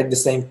like at the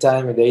same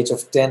time at the age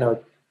of 10 or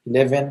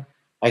 11.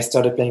 I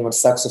started playing on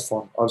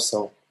saxophone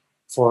also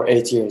for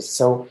 8 years.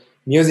 So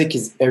music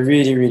is a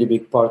really, really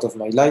big part of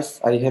my life.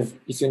 I have,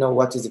 if you know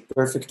what is a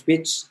perfect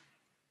pitch,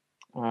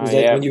 it's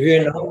like when you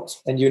hear a note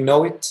and you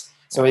know it,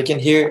 So I can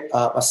hear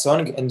a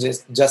song and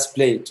just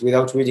play it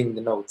without reading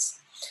the notes.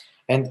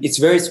 And it's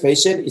very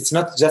special. It's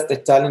not just a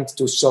talent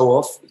to show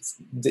off.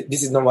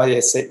 This is not why I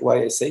say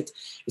it.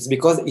 It's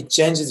because it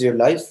changes your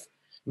life.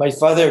 My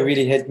father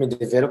really helped me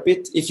develop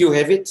it. If you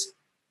have it,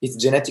 it's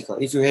genetical.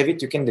 If you have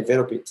it, you can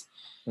develop it.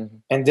 Mm-hmm.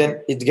 And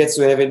then it gets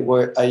to a level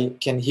where I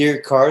can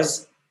hear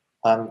cars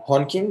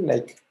honking,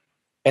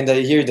 and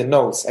I hear the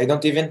notes.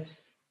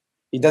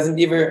 It doesn't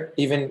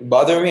even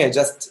bother me. I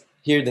just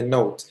hear the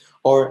note.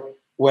 Or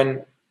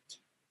when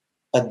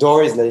a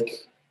door is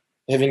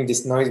having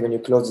this noise when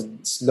you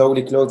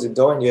slowly close the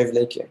door and you have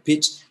a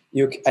pitch,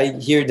 I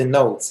hear the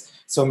notes.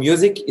 So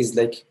music is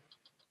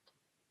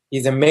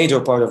a major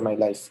part of my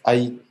life.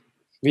 I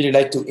really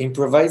like to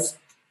improvise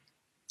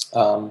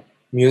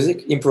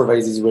music.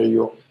 Improvise is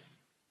where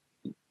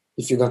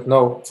if you don't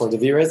know, for the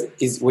viewers,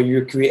 is where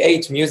you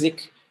create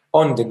music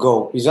on the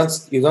go. You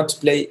don't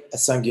play a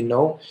song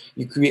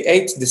you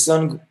create the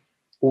song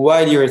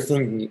while you're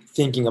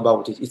thinking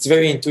about it. It's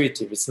very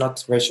intuitive. It's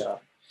not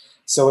rational.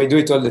 So I do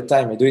it all the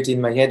time. I do it in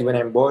my head when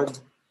I'm bored.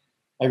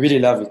 I really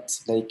love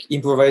it.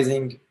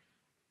 Improvising.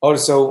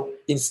 Also,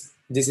 this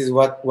is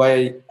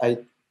why I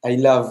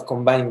love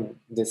combining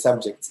the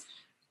subjects.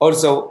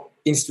 Also,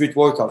 in street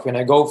workout, when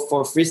I go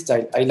for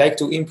freestyle, I like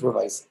to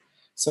improvise.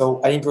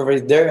 So I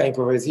improvise there, I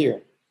improvise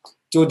here.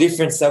 Two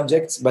different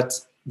subjects,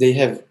 but they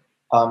have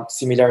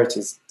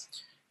similarities.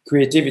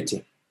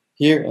 Creativity,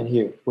 here and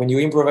here. When you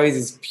improvise,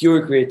 it's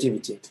pure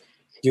creativity.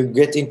 You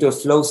get into a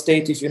flow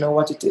state, if you know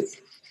what it is.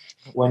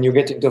 When you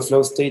get into a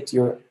flow state,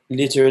 you're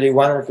literally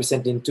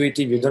 100%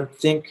 intuitive. You don't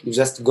think, you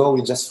just go,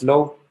 you just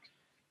flow.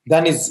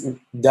 Go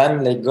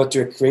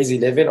to a crazy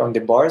level on the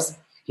bars.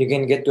 You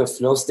can get to a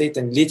flow state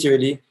and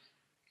literally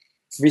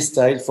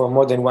freestyle for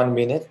more than 1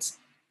 minute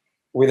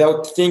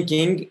without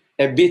thinking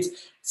a bit.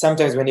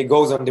 Sometimes when he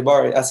goes on the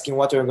bar asking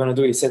what we're going to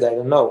do, he said, I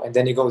don't know. And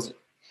then he goes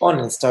on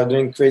and start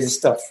doing crazy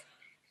stuff.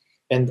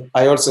 And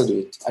I also do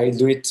it. I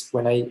do it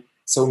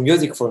so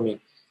music for me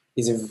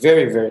is a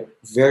very, very,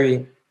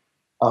 very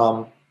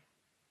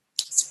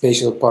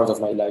special part of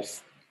my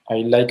life. I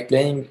like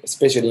playing,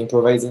 especially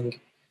improvising,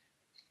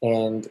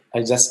 and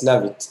I just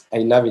love it. I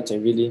love it.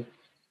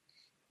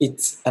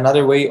 It's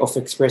another way of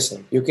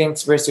expressing. You can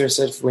express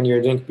yourself when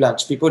you're doing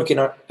planche. People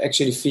cannot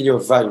actually feel your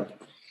vibe.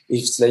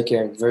 It's a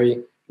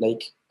very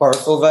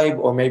powerful vibe,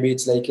 or maybe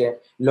it's a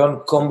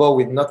long combo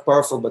with not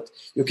powerful, but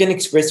you can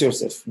express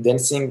yourself,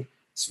 dancing,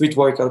 street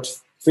workout,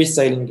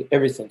 freestyling,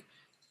 everything.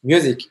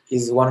 Music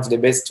is one of the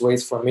best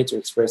ways for me to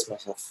express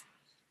myself.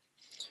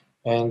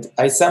 And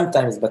I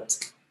sometimes, but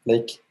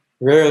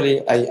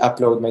rarely, I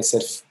upload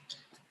myself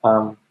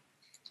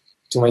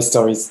to my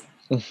stories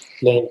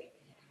playing.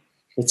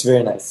 It's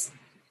very nice.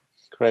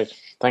 Great.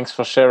 Thanks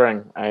for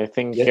sharing. I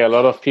think a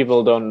lot of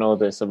people don't know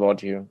this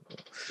about you.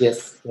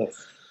 Yes. Great.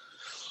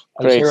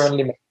 I share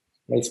only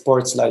my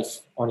sports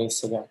life on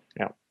Instagram.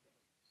 Yeah.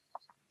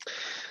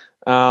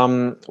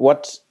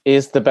 What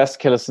is the best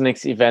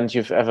calisthenics event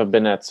you've ever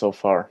been at so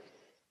far?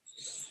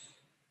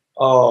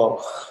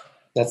 Oh,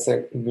 that's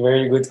a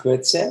very good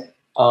question.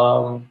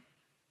 Wow.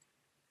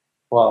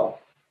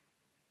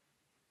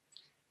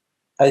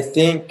 I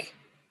think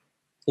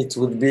it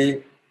would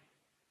be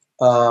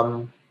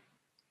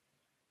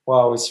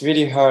it's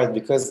really hard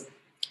because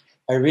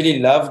I really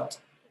loved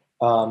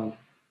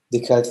the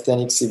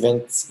calisthenics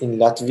events in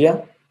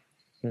Latvia,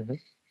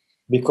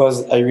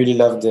 because I really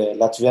love the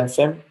Latvian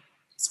fam,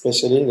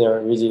 especially.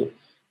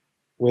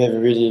 We have a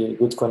really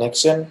good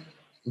connection.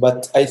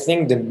 But I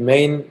think the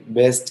main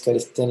best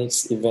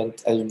calisthenics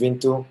event I've been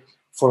to,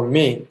 for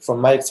me, from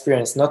my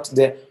experience, not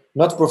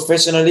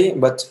professionally,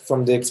 but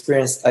from the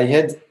experience I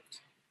had,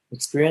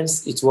 it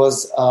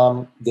was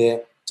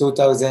the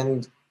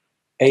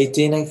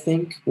 2018, I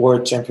think,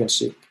 World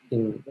Championship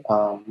in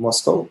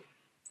Moscow.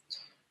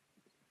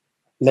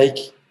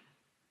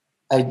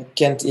 I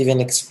can't even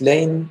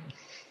explain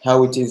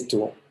how it is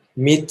to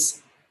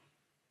meet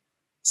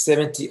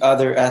 70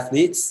 other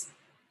athletes.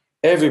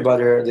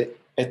 Everybody are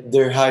at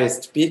their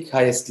highest peak,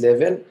 highest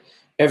level.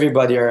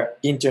 Everybody are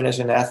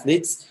international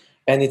athletes.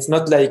 And it's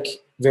not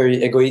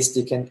very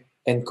egoistic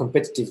and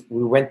competitive.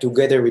 We went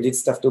together, we did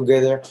stuff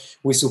together,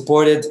 we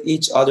supported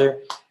each other.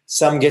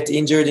 Some get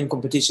injured in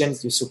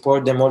competitions, you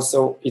support them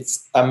also.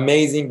 It's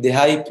amazing. The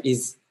hype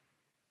is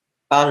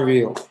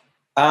unreal.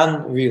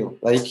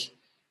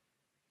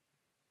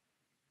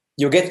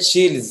 You get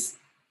chills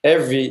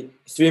every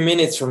 3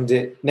 minutes from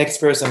the next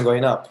person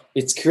going up.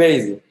 It's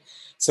crazy.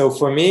 So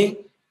for me,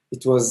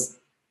 it was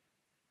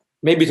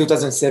maybe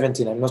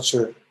 2017. I'm not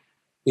sure.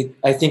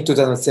 I think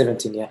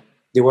 2017, yeah.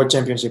 The World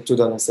Championship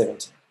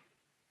 2017.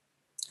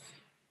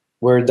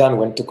 We're done,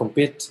 went to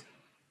compete.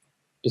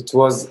 It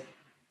was...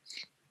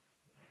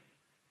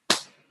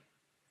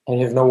 I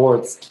have no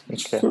words.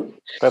 Okay.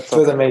 That's it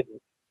was amazing.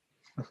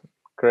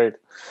 Great.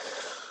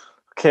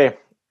 Okay.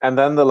 And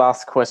then the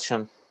last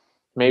question.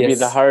 Maybe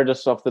the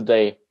hardest of the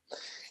day.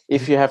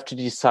 If you have to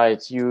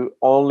decide, you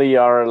only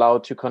are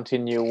allowed to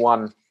continue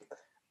one.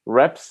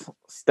 Reps,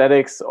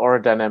 statics, or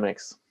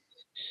dynamics?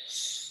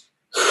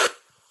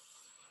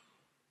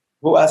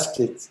 Who asked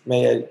it?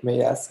 May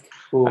I ask?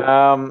 Who?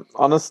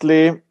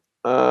 Honestly,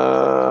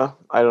 I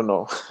don't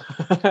know.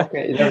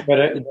 Okay, it doesn't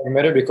matter. It doesn't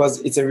matter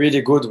because it's a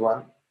really good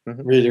one.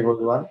 Mhm, Really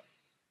good one.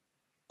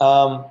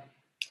 Um,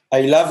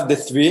 I love the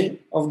three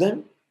of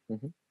them,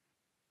 mhm.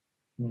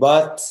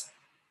 but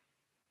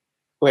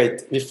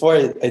wait. Before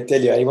I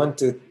tell you, I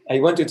want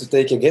you to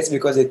take a guess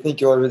because I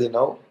think you already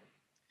know.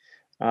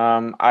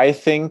 I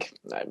think,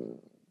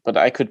 but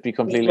I could be Just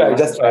completely try. wrong.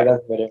 Just try.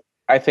 Doesn't matter.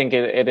 I think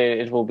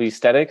it will be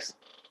statics.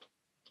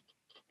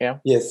 Yeah.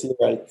 Yes, you're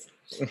right.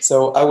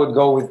 So I would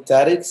go with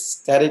statics.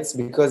 Statics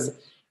because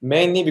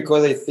mainly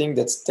because I think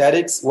that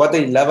statics. What I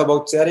love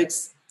about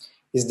statics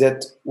is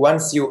that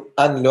once you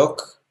unlock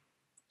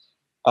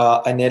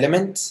an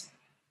element,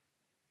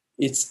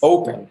 it's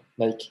open.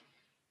 Like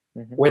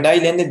Mhm. when I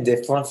landed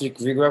the front flip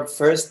regrab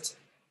first,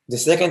 the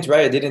second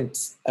try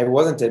I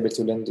wasn't able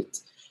to land it.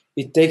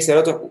 It takes a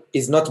lot of,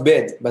 it's not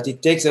bad, but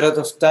it takes a lot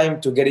of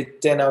time to get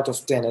it 10 out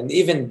of 10. And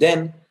even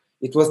then,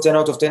 it was 10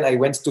 out of 10. I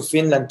went to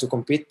Finland to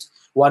compete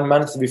 1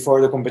 month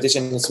before the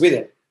competition in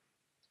Sweden.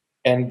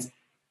 And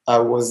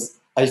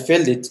I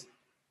failed it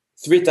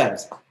 3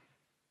 times.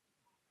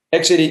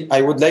 Actually,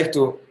 I would like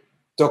to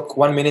talk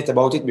 1 minute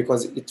about it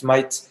because it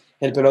might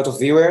help a lot of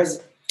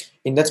viewers.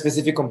 In that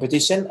specific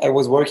competition, I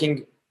was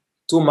working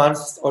 2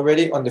 months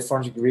already on the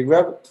front degree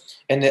grab,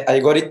 and I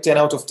got it 10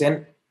 out of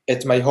 10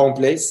 at my home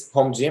place,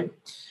 home gym.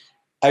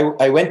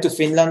 I went to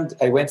Finland.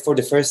 I went for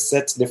the first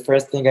set. The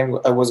first thing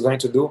I was going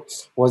to do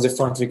was the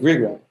front degree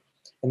grab.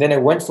 And then I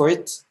went for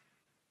it.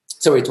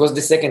 So it was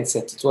the second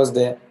set. It was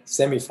the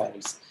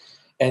semifinals.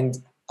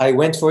 And I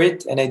went for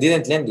it and I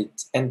didn't land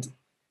it. And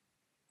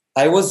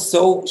I was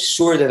so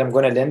sure that I'm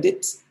going to land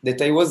it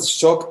that I was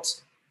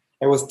shocked.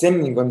 I was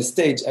standing on the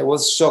stage. I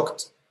was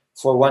shocked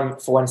for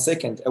 1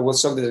 second. I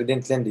was shocked that I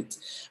didn't land it.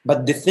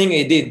 But the thing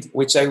I did,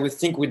 which I would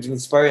think would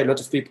inspire a lot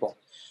of people,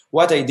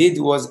 what I did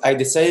was I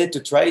decided to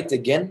try it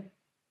again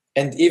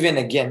and even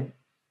again.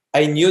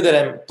 I knew that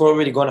I'm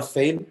probably going to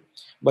fail.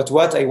 But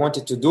what I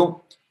wanted to do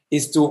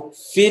is to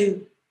feel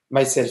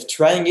myself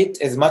trying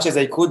it as much as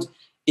I could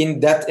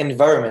in that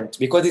environment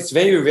because it's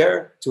very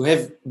rare to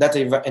have that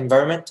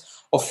environment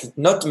of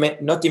not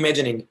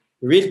imagining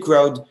real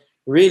crowd,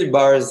 real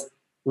bars,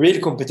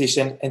 real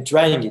competition, and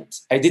trying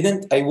it.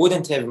 I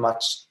wouldn't have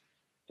much.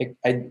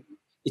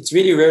 It's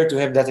really rare to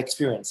have that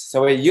experience.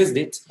 So I used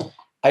it.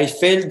 I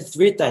failed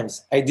 3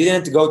 times. I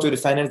didn't go to the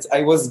finals.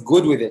 I was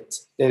good with it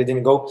that I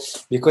didn't go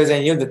because I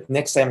knew that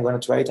next time I'm going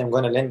to try it, I'm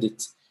going to land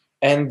it.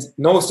 And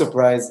no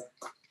surprise,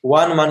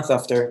 1 month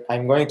after,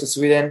 I'm going to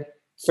Sweden.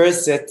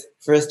 First set,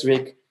 first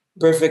trick,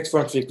 perfect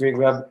front trick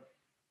grab.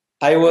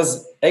 I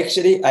was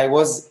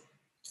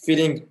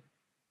feeling,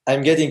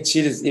 I'm getting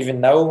chills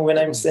even now when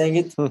I'm saying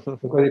it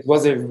because it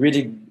was a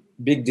really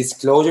big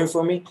disclosure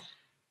for me.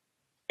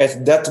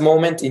 At that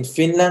moment in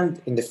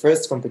Finland, in the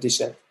first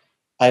competition,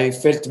 I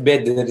felt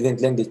bad that I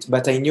didn't land it,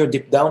 but I knew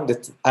deep down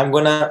that I'm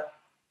gonna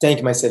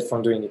thank myself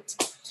for doing it.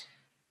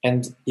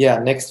 And yeah,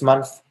 next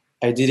month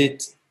I did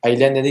it. I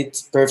landed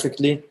it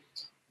perfectly.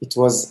 It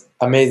was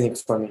amazing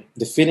for me,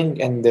 the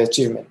feeling and the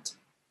achievement.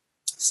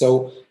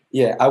 So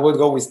yeah, I would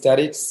go with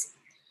statics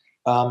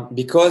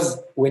because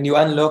when you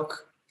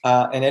unlock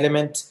an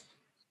element,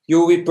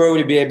 you will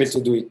probably be able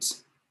to do it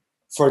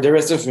for the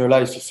rest of your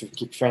life if you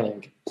keep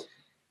training.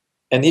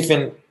 And if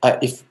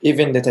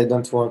even that I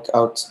don't work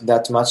out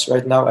that much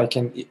right now, I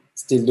can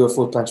still do a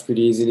full punch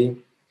pretty easily.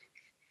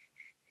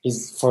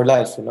 Is for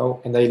life, you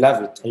know, and I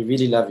love it. I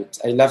really love it.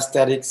 I love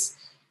statics.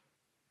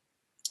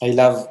 I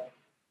love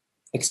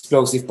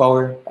explosive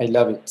power. I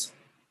love it.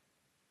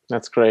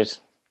 That's great.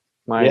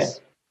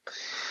 Nice. Yeah.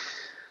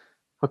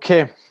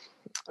 Okay.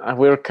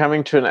 We're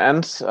coming to an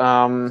end.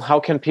 How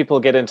can people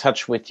get in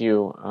touch with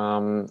you?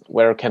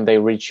 Where can they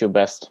reach you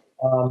best?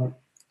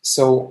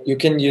 So you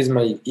can use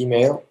my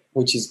email,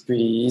 which is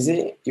pretty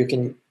easy.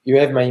 You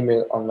have my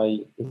email on my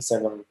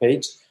Instagram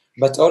page,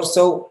 but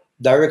also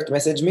direct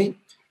message me.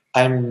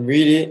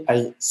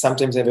 I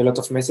sometimes have a lot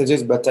of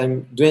messages, but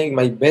I'm doing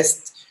my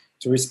best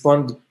to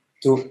respond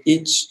to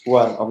each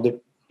one of the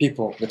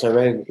people that are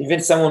writing.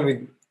 Even someone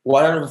with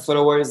 100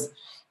 followers,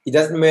 it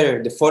doesn't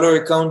matter. The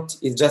follower count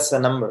is just a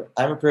number.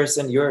 I'm a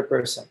person, you're a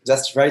person.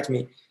 Just write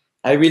me.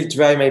 I will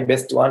try my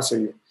best to answer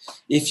you.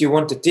 If you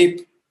want a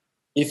tip,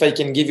 if I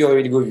can give you, I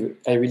will give you.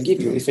 I will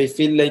give you. If I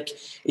feel like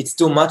it's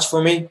too much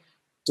for me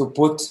to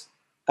put,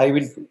 I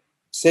will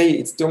say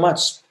it's too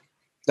much.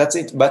 That's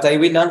it. But I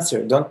will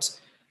answer. Don't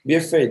be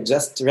afraid.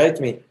 Just write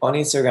me on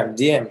Instagram.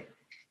 DM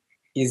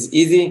is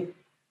easy.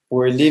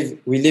 We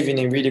live in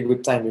a really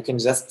good time. You can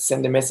just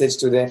send a message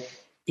to the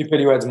people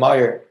you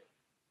admire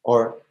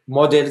or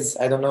models.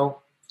 I don't know.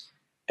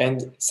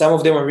 And some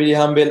of them are really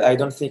humble. I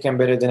don't think I'm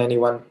better than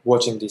anyone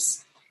watching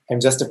this. I'm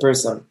just a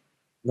person.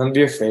 Don't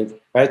be afraid.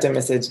 Write a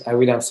message. I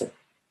will answer.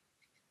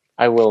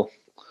 I will.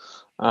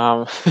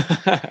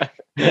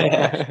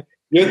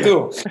 You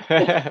too.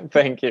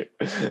 Thank you.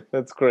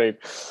 That's great.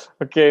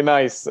 Okay,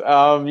 nice.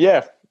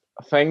 Yeah.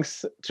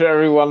 thanks to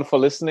everyone for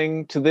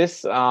listening to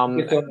this.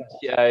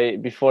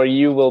 Before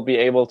you will be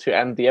able to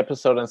end the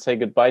episode and say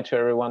goodbye to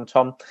everyone,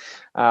 Tom,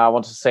 I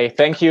want to say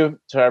thank you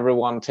to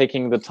everyone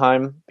taking the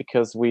time,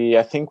 because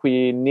I think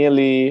we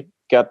nearly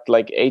got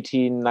like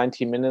 18,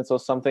 90 minutes or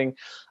something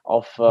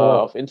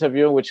of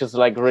interview, which is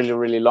like really,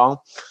 really long.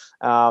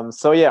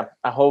 So yeah,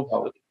 I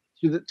hope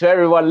to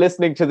everyone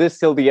listening to this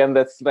till the end,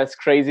 that's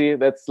crazy.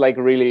 That's like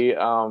really,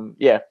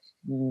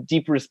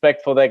 deep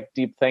respect for that,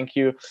 deep thank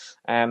you.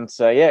 And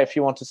if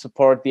you want to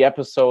support the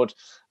episode,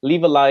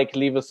 leave a like,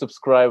 leave a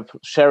subscribe,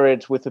 share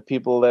it with the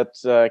people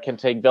that can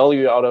take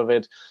value out of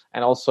it,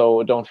 and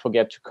also don't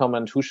forget to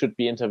comment who should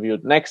be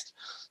interviewed next.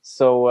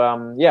 So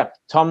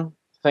Tom,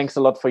 thanks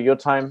a lot for your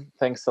time.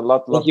 Thanks a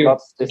lot.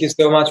 Thank you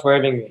so much for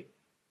having me.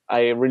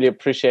 I really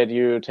appreciate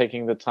you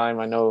taking the time.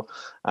 I know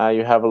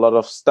you have a lot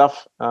of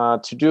stuff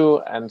to do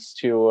and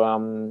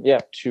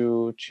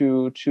to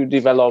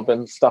develop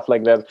and stuff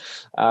like that.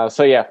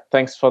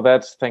 Thanks for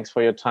that. Thanks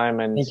for your time,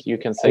 and you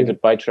can say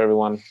goodbye to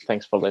everyone.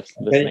 Thanks for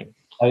listening.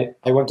 I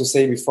want to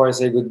say before I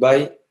say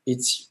goodbye,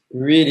 it's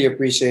really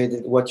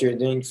appreciated what you're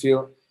doing,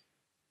 Phil.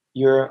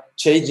 You're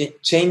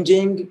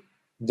changing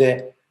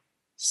the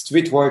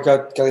street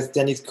workout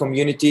calisthenics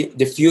community,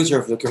 the future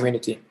of the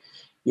community.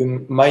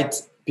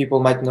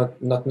 People might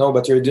not know,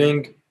 but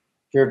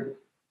you're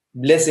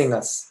blessing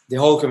us, the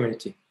whole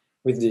community,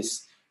 with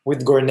this.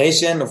 With Gore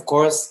Nation, of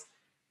course,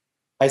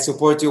 I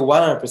support you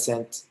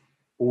 100%,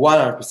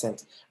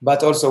 100%.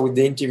 But also with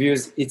the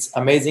interviews, it's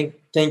amazing.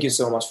 Thank you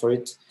so much for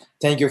it.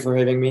 Thank you for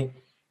having me.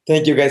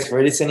 Thank you guys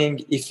for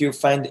listening. If you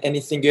find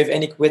anything, you have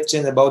any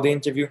questions about the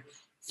interview,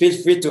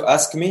 feel free to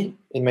ask me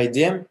in my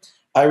DM.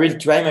 I will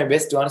try my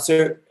best to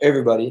answer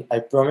everybody, I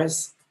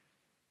promise.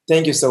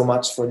 Thank you so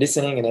much for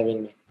listening and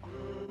having me.